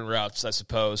gone different routes, I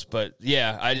suppose. But,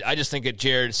 yeah, I just think that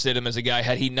Jared Stidham as a guy,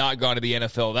 had he not gone to the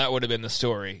NFL, that would have been the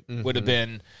story. Mm-hmm. Would have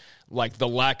been, like, the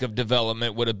lack of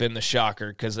development would have been the shocker,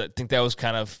 because I think that was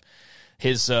kind of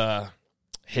his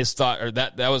thought, or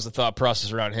that was the thought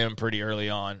process around him pretty early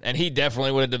on. And he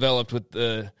definitely would have developed with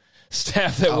the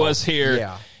staff that was here.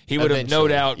 Yeah. He would have no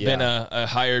doubt been a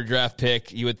higher draft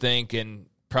pick, you would think, and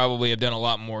probably have done a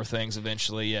lot more things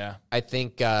eventually, yeah. I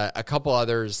think a couple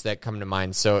others that come to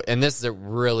mind. So, and this is a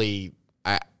really,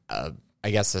 I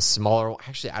guess, a smaller,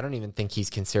 actually, I don't even think he's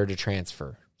considered a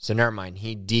transfer. So never mind.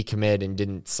 He decommitted and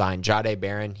didn't sign. Jahdae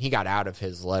Barron, he got out of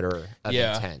his letter of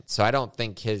intent. So I don't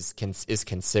think his is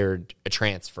considered a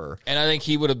transfer. And I think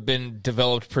he would have been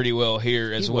developed pretty well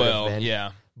here as well.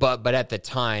 Yeah. But at the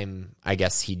time, I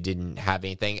guess he didn't have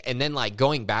anything. And then, like,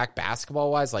 going back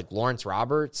basketball-wise, like Lawrence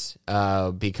Roberts,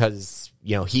 because,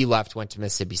 he went to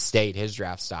Mississippi State, his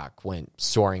draft stock went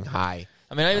soaring high.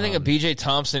 I mean, I even think of B.J.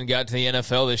 Thompson got to the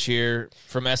NFL this year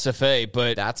from SFA,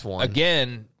 but that's one.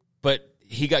 Again, but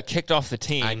he got kicked off the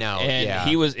team. I know, and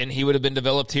he would have been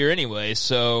developed here anyway.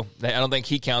 So I don't think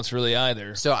he counts really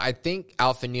either. So I think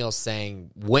Alpha Neal's saying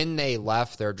when they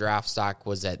left, their draft stock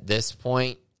was at this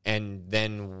point, and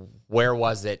then where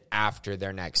was it after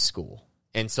their next school?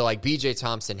 And so, like, B.J.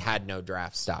 Thompson had no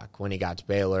draft stock when he got to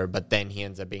Baylor, but then he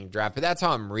ends up being drafted. That's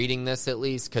how I'm reading this, at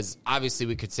least, because obviously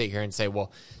we could sit here and say,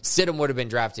 well, Stidham would have been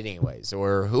drafted anyways,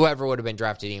 or whoever would have been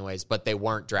drafted anyways, but they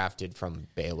weren't drafted from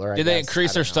Baylor. Did they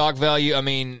increase their stock value? I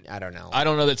mean, I don't know. I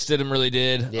don't know that Stidham really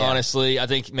did, honestly. I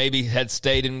think maybe had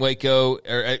stayed in Waco,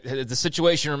 or the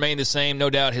situation remained the same, no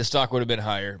doubt his stock would have been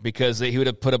higher, because he would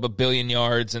have put up 1 billion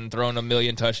yards and thrown 1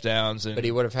 million touchdowns. But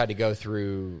he would have had to go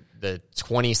through the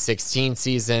 2016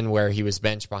 season where he was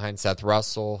benched behind Seth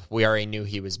Russell. We already knew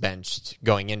he was benched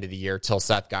going into the year till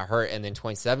Seth got hurt. And then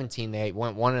 2017, they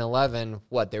went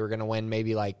 1-11. They were going to win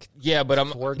maybe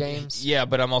 4 games? Yeah,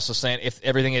 but I'm also saying if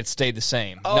everything had stayed the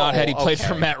same. Not had he played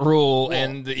for Matt Rule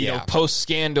and,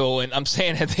 post-scandal. And I'm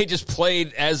saying had they just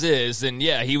played as is, then,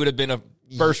 he would have been a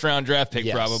first-round draft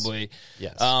pick probably.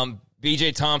 Yes.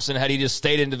 B.J. Thompson, had he just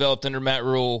stayed and developed under Matt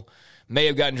Rule, may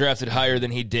have gotten drafted higher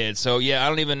than he did. So, I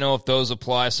don't even know if those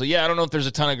apply. So, I don't know if there's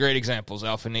a ton of great examples,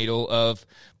 Alpha Needle, of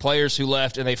players who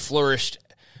left and they flourished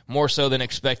more so than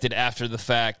expected after the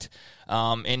fact.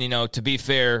 To be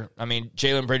fair, I mean,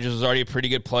 Jalen Bridges was already a pretty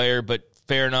good player, but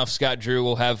fair enough, Scott Drew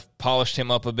will have polished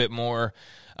him up a bit more.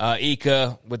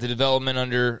 Ika, with the development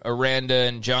under Aranda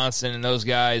and Johnson and those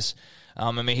guys,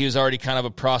 he was already kind of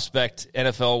a prospect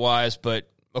NFL-wise, but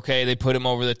okay, they put him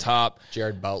over the top.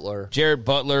 Jared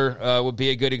Butler would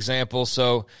be a good example.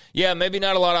 So, maybe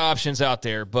not a lot of options out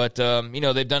there, but,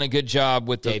 they've done a good job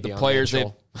with the players.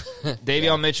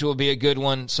 Davion Mitchell will be a good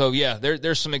one. So,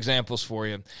 there's some examples for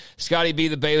you. Scotty B.,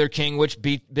 the Baylor King, which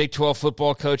Big 12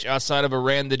 football coach outside of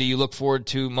Aranda do you look forward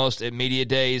to most at media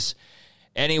days?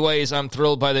 Anyways, I'm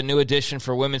thrilled by the new addition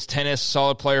for women's tennis.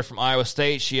 Solid player from Iowa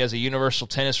State. She has a universal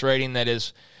tennis rating that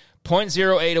is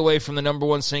 0.08 away from the number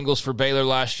one singles for Baylor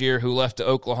last year, who left to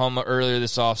Oklahoma earlier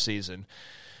this offseason.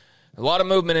 A lot of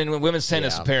movement in women's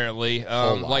tennis, apparently,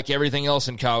 like everything else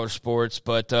in college sports.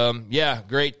 But,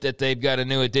 great that they've got a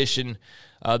new addition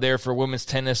there for women's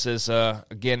tennis as,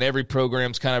 again, every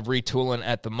program's kind of retooling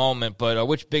at the moment. But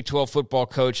which Big 12 football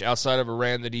coach outside of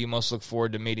Aranda do you most look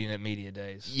forward to meeting at media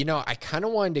days? I kind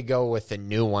of wanted to go with a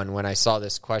new one when I saw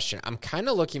this question. I'm kind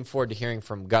of looking forward to hearing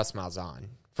from Gus Malzahn.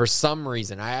 For some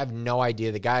reason, I have no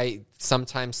idea. The guy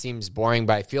sometimes seems boring,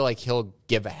 but I feel like he'll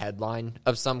give a headline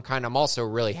of some kind. I'm also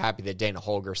really happy that Dana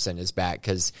Holgerson is back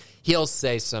because he'll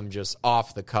say some just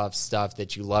off-the-cuff stuff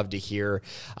that you love to hear.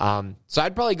 So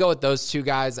I'd probably go with those two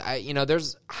guys.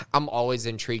 I'm always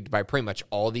intrigued by pretty much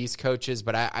all these coaches,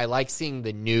 but I like seeing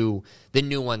the new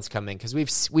ones come in because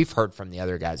we've heard from the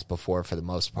other guys before for the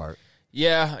most part.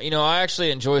 Yeah, I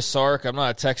actually enjoy Sark. I'm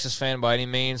not a Texas fan by any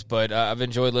means, but I've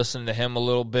enjoyed listening to him a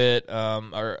little bit.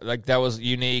 That was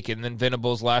unique. And then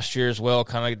Venables last year as well,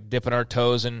 kind of dipping our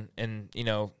toes and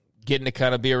getting to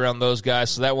kind of be around those guys.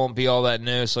 So that won't be all that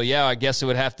new. So, I guess it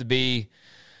would have to be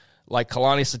like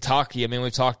Kalani Sitake. I mean,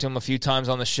 we've talked to him a few times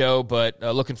on the show, but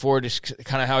looking forward to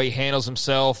kind of how he handles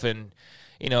himself and,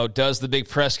 does the big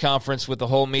press conference with the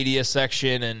whole media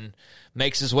section and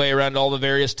makes his way around all the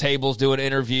various tables doing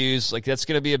interviews. Like, that's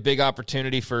going to be a big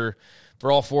opportunity for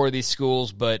all four of these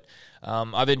schools. But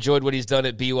I've enjoyed what he's done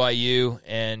at BYU,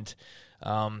 and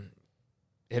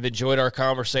have enjoyed our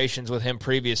conversations with him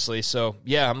previously. So,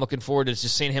 yeah, I'm looking forward to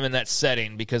just seeing him in that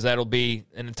setting because that'll be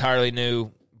an entirely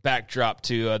new backdrop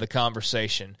to the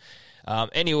conversation.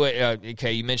 Anyway,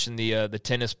 okay, you mentioned the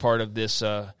tennis part of this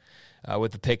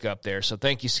with the pickup there. So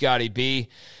thank you, Scotty B.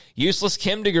 Useless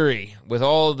Kim degree. With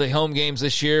all the home games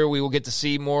this year, we will get to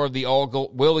see more of the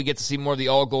all-gold. Will we get to see more of the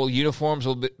all-gold uniforms?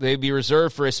 Will they be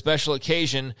reserved for a special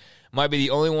occasion? Might be the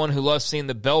only one who loves seeing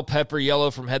the bell pepper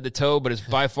yellow from head to toe, but is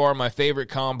by far my favorite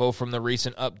combo from the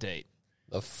recent update.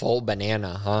 The full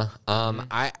banana, huh?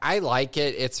 I like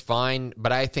it. It's fine,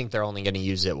 but I think they're only going to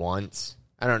use it once.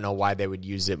 I don't know why they would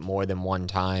use it more than one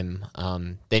time.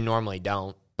 They normally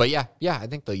don't. But yeah, I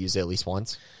think they'll use it at least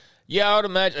once. Yeah, I would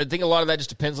imagine. I think a lot of that just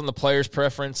depends on the player's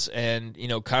preference and,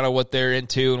 kind of what they're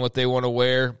into and what they want to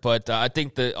wear. But I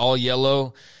think the all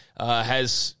yellow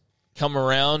has come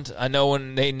around. I know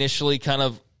when they initially kind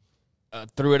of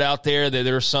threw it out there,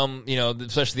 there were some,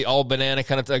 especially the all banana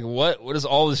kind of like, what is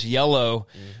all this yellow?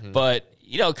 Mm-hmm. But,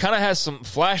 it kind of has some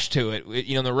flash to it,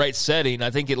 in the right setting.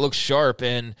 I think it looks sharp,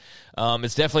 and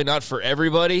it's definitely not for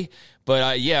everybody. But,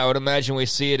 I would imagine we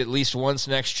see it at least once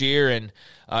next year. And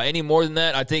any more than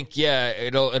that, I think,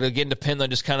 it'll again depend on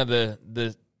just kind of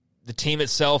the team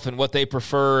itself and what they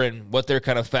prefer and what their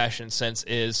kind of fashion sense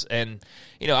is. And,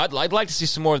 I'd like to see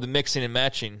some more of the mixing and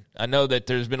matching. I know that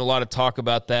there's been a lot of talk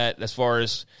about that as far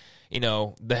as,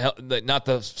 not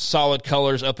the solid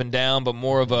colors up and down, but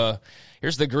more of a,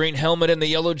 here's the green helmet and the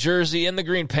yellow jersey and the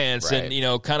green pants, right.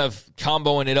 And, kind of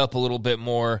comboing it up a little bit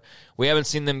more. We haven't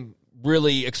seen them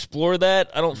really explore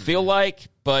that, I don't feel like,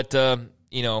 but,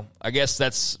 I guess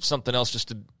that's something else just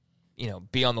to,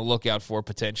 be on the lookout for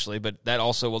potentially, but that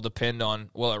also will depend on,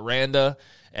 Aranda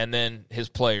and then his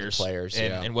players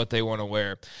and what they want to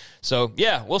wear. So,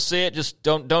 we'll see it. Just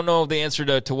don't know the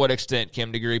answer to what extent,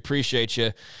 Kim Degree. Appreciate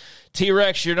you.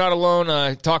 T-Rex, you're not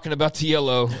alone talking about the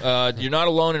yellow. You're not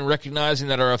alone in recognizing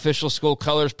that our official school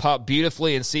colors pop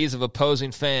beautifully in seas of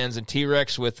opposing fans, and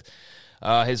T-Rex with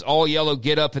his all-yellow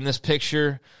get-up in this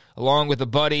picture, along with a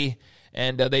buddy,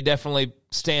 and they definitely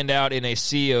stand out in a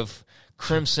sea of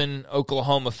crimson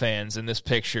Oklahoma fans in this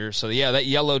picture. So, that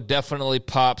yellow definitely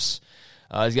pops.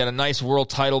 He's got a nice world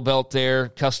title belt there,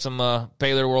 custom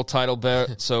Baylor world title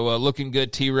belt. So, looking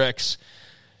good, T-Rex.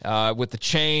 With the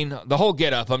chain, the whole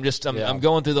get-up. I'm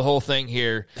going through the whole thing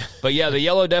here. But, the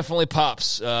yellow definitely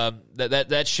pops.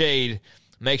 That shade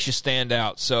makes you stand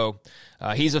out. So,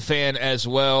 he's a fan as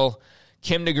well.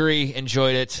 Kim Degree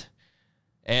enjoyed it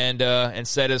and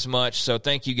said as much. So,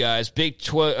 thank you guys. Big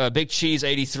Cheese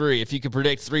 83. If you could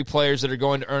predict 3 players that are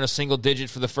going to earn a single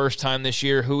digit for the first time this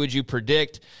year, who would you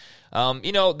predict?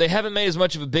 They haven't made as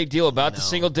much of a big deal about the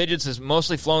single digits. It's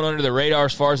mostly flown under the radar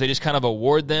as far as they just kind of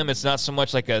award them. It's not so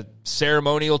much like a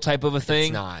ceremonial type of a thing.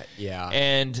 It's not, yeah.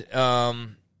 And,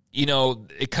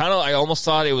 it kind of, I almost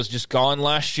thought it was just gone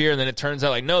last year, and then it turns out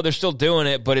like, no, they're still doing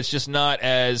it, but it's just not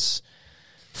as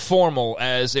formal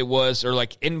as it was, or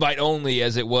like invite only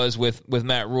as it was with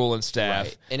Matt Rule and staff.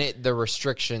 Right. And the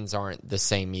restrictions aren't the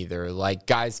same either. Like,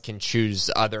 guys can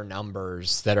choose other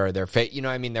numbers that are their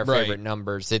favorite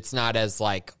numbers. It's not as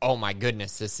like, oh my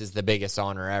goodness, this is the biggest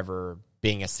honor ever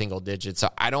being a single digit. So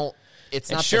it's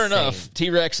not sure the same. Enough,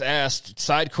 T-Rex asked,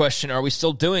 side question, are we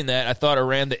still doing that? I thought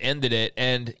Aranda ended it.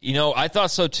 And, I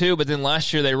thought so too, but then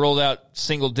last year they rolled out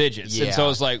single digits. Yeah. And so I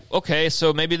was like, okay,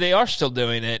 so maybe they are still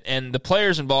doing it. And the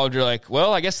players involved are like,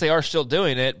 well, I guess they are still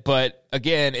doing it. But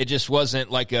again, it just wasn't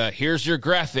like here's your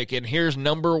graphic and here's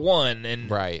number 1.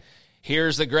 And right.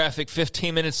 Here's the graphic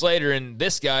 15 minutes later and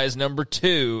this guy is number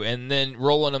 2. And then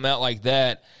rolling them out like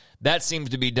that, that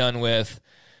seems to be done with.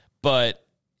 But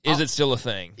is it still a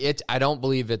thing? I don't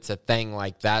believe it's a thing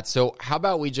like that. So how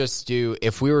about we just do,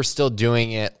 if we were still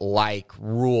doing it like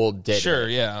Rule did Sure,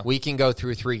 it, yeah. we can go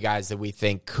through 3 guys that we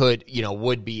think could,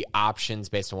 would be options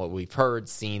based on what we've heard,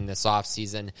 seen this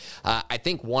offseason. I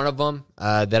think one of them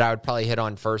that I would probably hit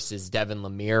on first is Devin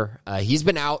Lemire. He's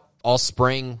been out all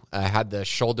spring, had the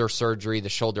shoulder surgery, the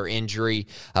shoulder injury,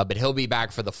 but he'll be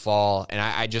back for the fall. And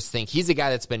I just think he's a guy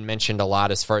that's been mentioned a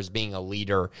lot as far as being a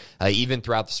leader, even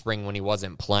throughout the spring when he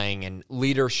wasn't playing. And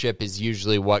leadership is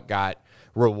usually what got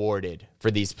rewarded for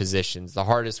these positions. The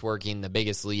hardest working, the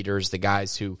biggest leaders, the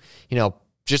guys who,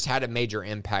 just had a major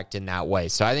impact in that way.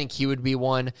 So I think he would be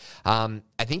one. I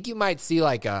think you might see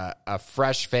like a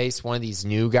fresh face, one of these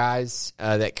new guys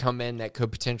that come in that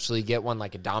could potentially get one,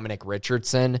 like a Dominic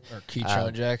Richardson. Or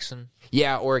Keyonte Jackson.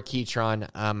 Yeah, or a Keyonte.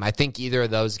 I think either of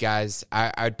those guys,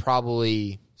 I'd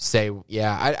probably say,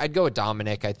 I'd go with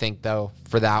Dominic, I think, though,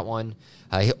 for that one.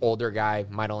 Older guy,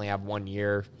 might only have 1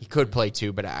 year. He could play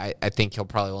 2, but I think he'll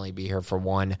probably only be here for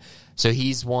 1. So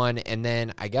he's one. And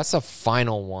then I guess a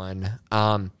final one.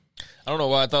 I don't know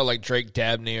why I thought like Drake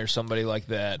Dabney or somebody like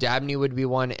that. Dabney would be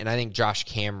one, and I think Josh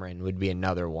Cameron would be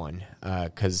another one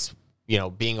because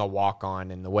being a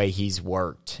walk-on and the way he's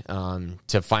worked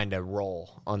to find a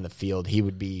role on the field,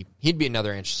 he'd be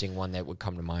another interesting one that would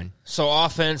come to mind. So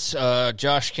offense,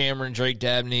 Josh Cameron, Drake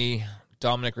Dabney,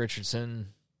 Dominic Richardson,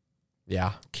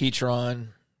 Keytron,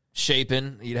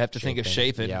 Shapen. You'd have to think of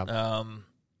Shapen. Yeah.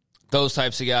 Those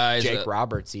types of guys. Jake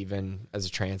Roberts, even as a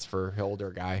transfer, older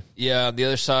guy. Yeah, the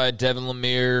other side, Devin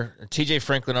Lemire. TJ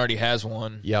Franklin already has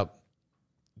one. Yep.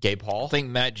 Gabe Hall. I think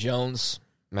Matt Jones.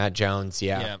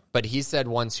 Yeah. But he said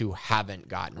ones who haven't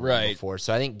gotten one before.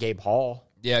 So I think Gabe Hall.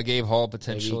 Yeah, Gabe Hall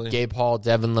potentially. Maybe Gabe Hall,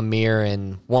 Devin Lemire,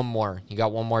 and one more. You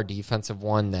got one more defensive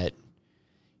one that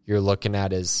you're looking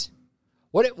at is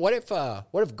what if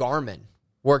Garmin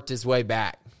worked his way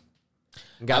back?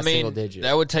 Got single digit.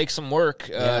 That would take some work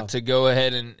to go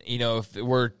ahead and, if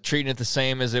we're treating it the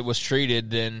same as it was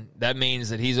treated, then that means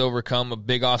that he's overcome a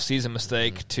big offseason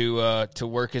mistake to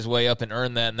work his way up and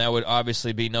earn that, and that would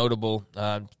obviously be notable.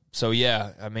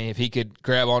 If he could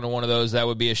grab onto one of those, that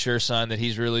would be a sure sign that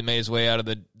he's really made his way out of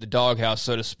the doghouse,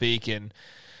 so to speak, and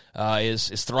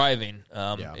is thriving,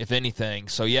 if anything.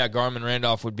 So, Garmin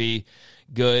Randolph would be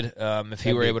good if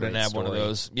he were able to nab one of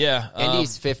those. Yeah. And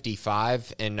he's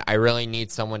 55, and I really need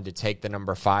someone to take the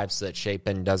number 5 so that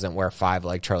Shapen doesn't wear 5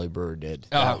 like Charlie Brewer did.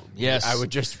 Yes. I would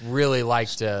just really like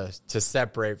to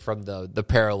separate from the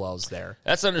parallels there.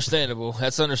 That's understandable.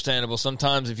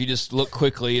 Sometimes if you just look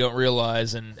quickly, you don't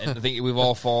realize, and I think we've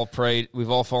all fallen prey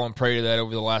to that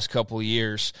over the last couple of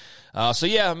years.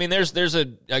 There's a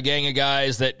gang of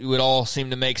guys that would all seem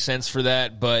to make sense for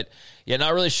that, but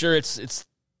not really sure it's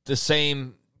the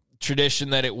same tradition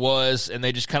that it was, and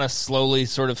they just kind of slowly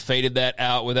sort of faded that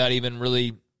out without even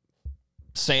really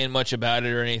saying much about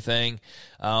it or anything.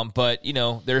 But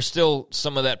there's still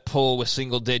some of that pull with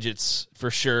single digits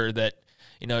for sure that,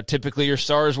 typically your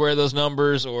stars wear those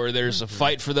numbers, or there's a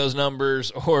fight for those numbers,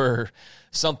 or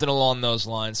something along those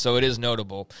lines. So it is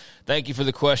notable. Thank you for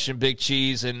the question, Big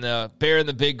Cheese. And Bear in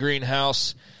the Big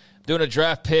Greenhouse. Doing a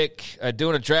draft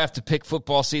to pick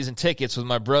football season tickets with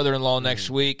my brother-in-law next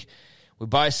week. We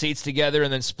buy seats together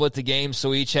and then split the game,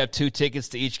 so we each have 2 tickets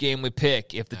to each game we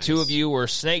pick. If the two of you were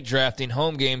snake drafting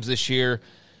home games this year,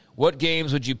 what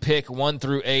games would you pick 1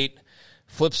 through 8?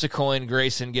 Flips a coin.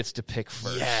 Grayson gets to pick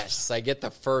first. Yes, I get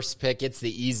the first pick. It's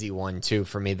the easy one, too,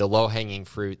 for me, the low-hanging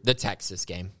fruit, the Texas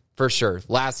game. For sure.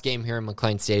 Last game here in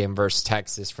McLean Stadium versus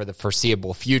Texas for the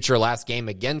foreseeable future. Last game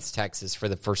against Texas for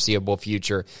the foreseeable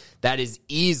future. That is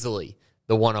easily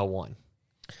the 101.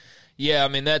 Yeah,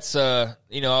 that's, I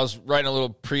was writing a little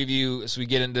preview as we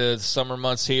get into the summer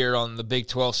months here on the Big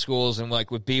 12 schools, and like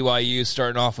with BYU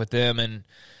starting off with them, and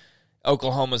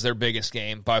Oklahoma's their biggest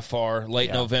game by far.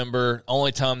 Late November,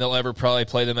 only time they'll ever probably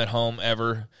play them at home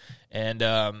ever. And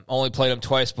only played them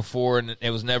twice before, and it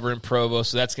was never in Provo,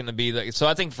 so that's going to be so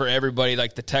I think for everybody,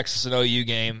 like the Texas and OU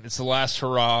game, it's the last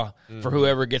hurrah for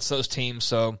whoever gets those teams.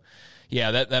 So,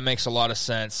 that makes a lot of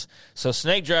sense. So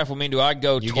snake draft will mean, do I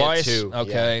go twice? Get 2.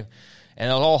 Okay. Yeah. And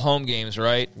all home games,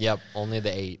 right? Yep, only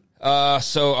the 8.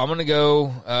 So I'm going to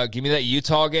go give me that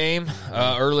Utah game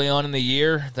early on in the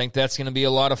year. I think that's going to be a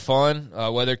lot of fun,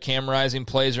 whether Cam Rising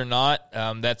plays or not.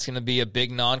 That's going to be a big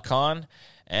non-con.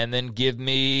 And then give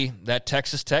me that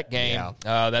Texas Tech game.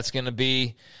 Yeah. That's going to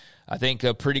be, I think,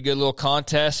 a pretty good little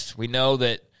contest. We know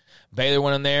that Baylor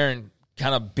went in there and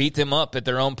kind of beat them up at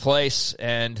their own place.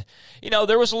 And,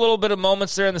 there was a little bit of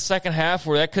moments there in the second half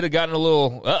where that could have gotten a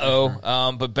little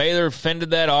but Baylor fended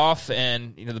that off.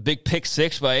 And, the big pick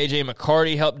 6 by A.J.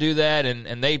 McCarty helped do that.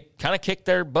 And they kind of kicked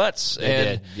their butts. They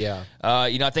did, yeah.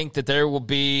 I think that there will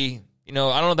be, I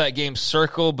don't know that game's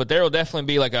circle, but there will definitely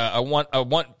be like I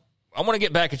want to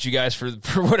get back at you guys for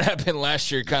what happened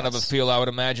last year, kind of a feel, I would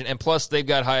imagine. And plus, they've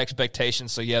got high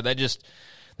expectations. So,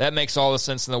 that makes all the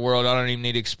sense in the world. I don't even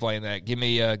need to explain that. Give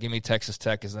me Texas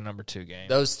Tech as the number 2 game.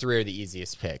 Those 3 are the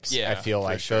easiest picks. Yeah, I feel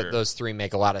like sure. Those 3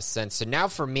 make a lot of sense. So now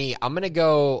for me, I'm going to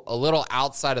go a little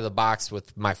outside of the box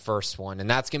with my first one, and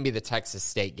that's going to be the Texas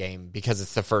State game because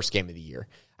it's the first game of the year.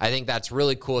 I think that's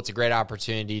really cool. It's a great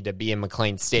opportunity to be in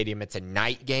McLean Stadium. It's a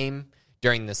night game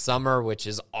during the summer, which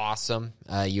is awesome.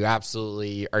 You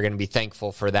absolutely are going to be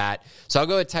thankful for that. So I'll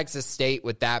go with Texas State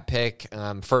with that pick.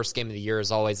 First game of the year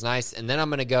is always nice. And then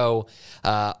I'm going to go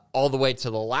all the way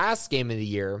to the last game of the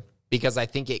year because I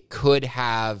think it could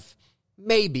have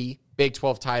maybe Big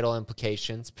 12 title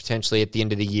implications potentially at the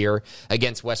end of the year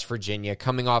against West Virginia.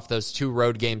 Coming off those 2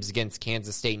 road games against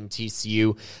Kansas State and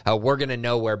TCU, we're going to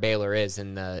know where Baylor is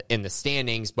in the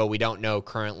standings, but we don't know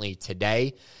currently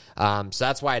today. So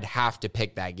that's why I'd have to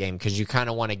pick that game, because you kind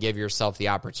of want to give yourself the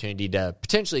opportunity to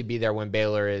potentially be there when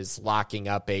Baylor is locking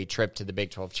up a trip to the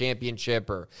Big 12 championship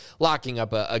or locking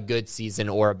up a good season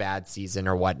or a bad season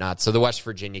or whatnot. So the West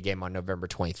Virginia game on November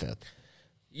 25th.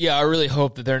 Yeah, I really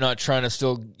hope that they're not trying to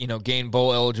still, gain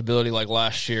bowl eligibility like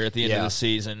last year at the end of the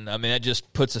season. I mean, that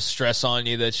just puts a stress on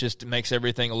you that just makes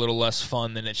everything a little less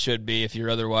fun than it should be if you're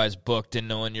otherwise booked and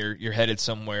knowing you're headed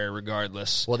somewhere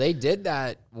regardless. Well, they did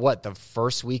that, the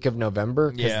first week of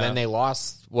November? Because then they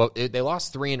lost, they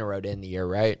lost 3 in a row to end the year,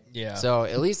 right? Yeah. So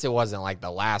at least it wasn't like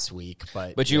the last week.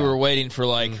 But you were waiting for,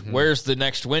 where's the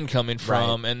next win coming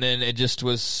from? Right. And then it just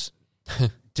was...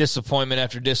 disappointment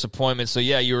after disappointment. So,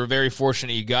 yeah, you were very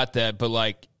fortunate you got that.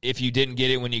 But, if you didn't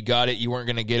get it when you got it, you weren't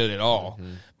going to get it at all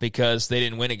because they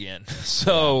didn't win again.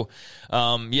 So,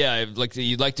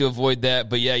 you'd like to avoid that.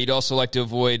 But, yeah, you'd also like to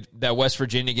avoid that West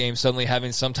Virginia game suddenly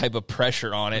having some type of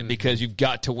pressure on it because you've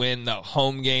got to win the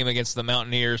home game against the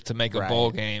Mountaineers to make a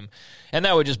bowl game. And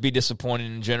that would just be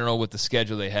disappointing in general with the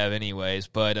schedule they have anyways.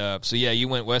 But, you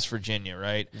went West Virginia,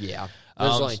 right? Yeah.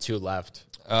 There's only 2 left.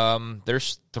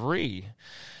 There's 3.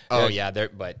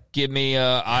 Give me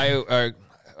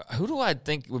who do I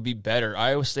think would be better,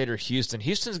 Iowa State or Houston?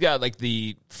 Houston's got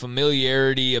the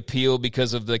familiarity appeal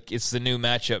because of it's the new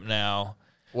matchup now.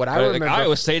 What I remember,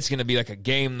 Iowa State's going to be a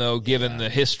game though, given the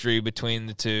history between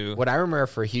the two. What I remember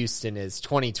for Houston is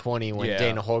 2020 when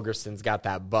Dana Holgerson's got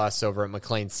that bus over at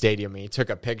McLean Stadium and he took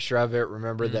a picture of it.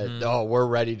 Remember that? We're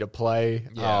ready to play.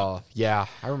 Yeah.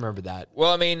 I remember that.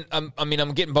 Well,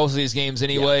 I'm getting both of these games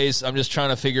anyways. Yeah. I'm just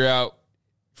trying to figure out,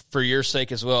 for your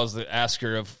sake as well as the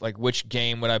asker, of which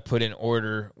game would I put in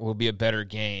order will be a better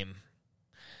game.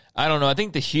 I don't know. I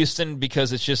think the Houston,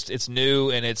 because it's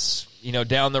new and it's,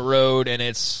 down the road and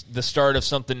it's the start of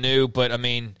something new. But,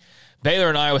 Baylor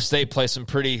and Iowa State play some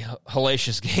pretty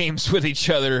hellacious games with each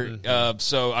other.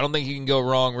 So I don't think you can go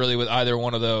wrong really with either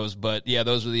one of those. But, yeah,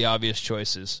 those are the obvious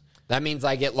choices. That means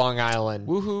I get Long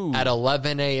Island at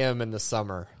 11 a.m. in the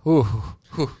summer.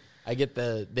 I get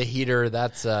the heater.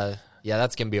 That's going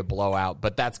to be a blowout.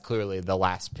 But that's clearly the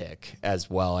last pick as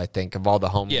well, I think, of all the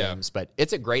home games. But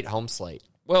it's a great home slate.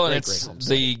 Well, and it's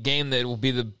the game that will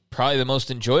be probably the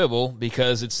most enjoyable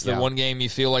because it's the one game you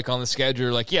feel like on the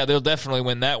schedule, they'll definitely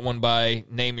win that one by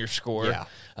name your score. Yeah.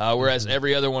 Whereas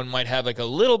every other one might have a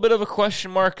little bit of a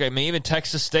question mark. Even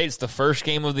Texas State's the first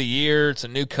game of the year. It's a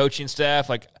new coaching staff.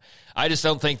 I just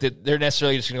don't think that they're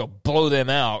necessarily just going to go blow them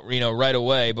out, right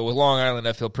away. But with Long Island,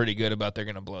 I feel pretty good about they're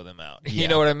going to blow them out. You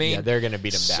know what I mean? Yeah, they're going to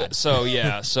beat them bad.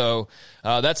 So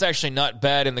that's actually not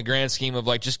bad in the grand scheme of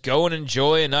just go and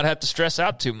enjoy and not have to stress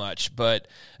out too much. But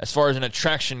as far as an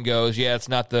attraction goes, it's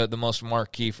not the most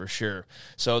marquee for sure.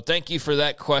 So thank you for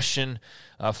that question.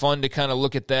 Fun to kind of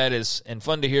look at that and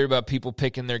fun to hear about people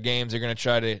picking their games they're going to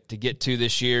try to get to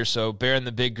this year. So Bear in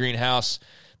the Big Greenhouse,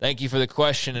 thank you for the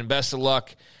question and best of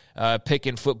luck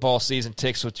picking football season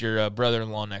ticks with your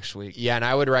brother-in-law next week. Yeah, and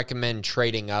I would recommend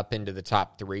trading up into the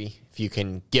top 3 if you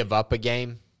can give up a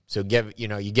game. So you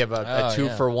give a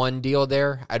 2-for-1 deal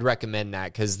there. I'd recommend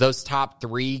that because those top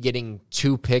 3 getting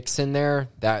 2 picks in there,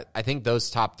 that I think those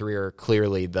top 3 are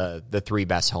clearly the 3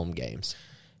 best home games.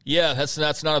 Yeah, that's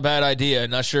not a bad idea.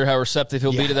 Not sure how receptive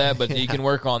he'll be to that, but you can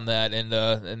work on that,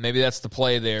 and maybe that's the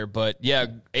play there. But,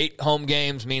 8 home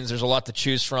games means there's a lot to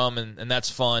choose from, and that's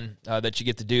fun that you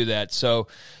get to do that. So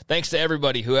thanks to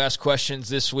everybody who asked questions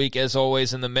this week, as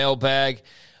always, in the mailbag.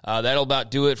 That'll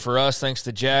about do it for us. Thanks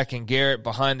to Jack and Garrett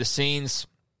behind the scenes,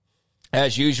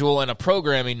 as usual. And a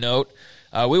programming note,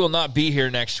 we will not be here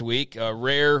next week. A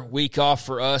rare week off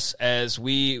for us as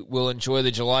we will enjoy the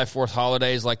July 4th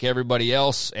holidays like everybody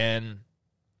else. And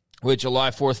with July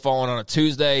 4th falling on a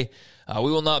Tuesday,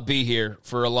 we will not be here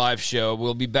for a live show.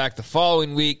 We'll be back the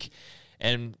following week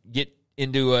and get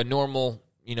into a normal,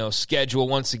 schedule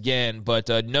once again.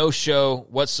 But no show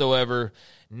whatsoever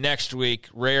next week.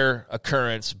 Rare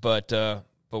occurrence, but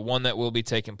one that will be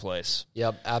taking place.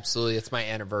 Yep, absolutely. It's my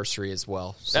anniversary as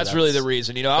well. So that's really the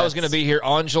reason. I was going to be here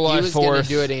on July 4th. He was going to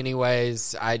do it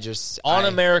anyways. On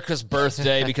America's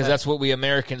birthday, because that's what we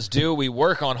Americans do. We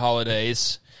work on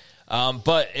holidays.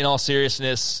 But in all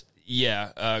seriousness,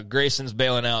 Grayson's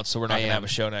bailing out, so we're not going to have a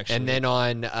show next week. And then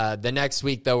on the next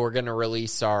week, though, we're going to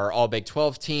release our all Big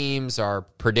 12 teams, our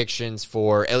predictions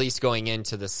for at least going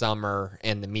into the summer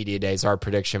and the media days, our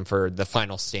prediction for the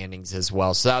final standings as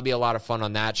well. So that'll be a lot of fun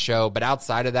on that show. But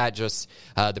outside of that, just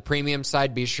the premium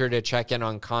side, be sure to check in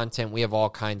on content. We have all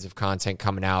kinds of content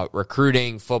coming out,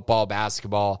 recruiting, football,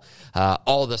 basketball,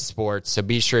 all the sports. So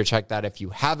be sure to check that if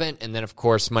you haven't. And then, of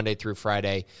course, Monday through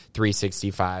Friday,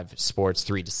 365 Sports,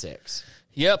 3 to 6.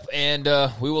 Yep, and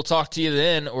we will talk to you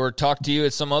then or talk to you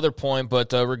at some other point.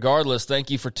 But regardless, thank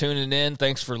you for tuning in.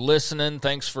 Thanks for listening.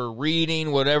 Thanks for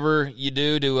reading, whatever you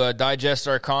do to digest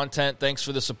our content. Thanks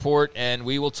for the support, and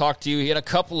we will talk to you in a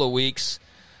couple of weeks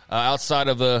outside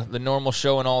of the normal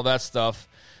show and all that stuff.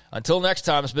 Until next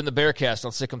time, it's been the Bearcast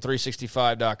on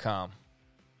SicEm365.com.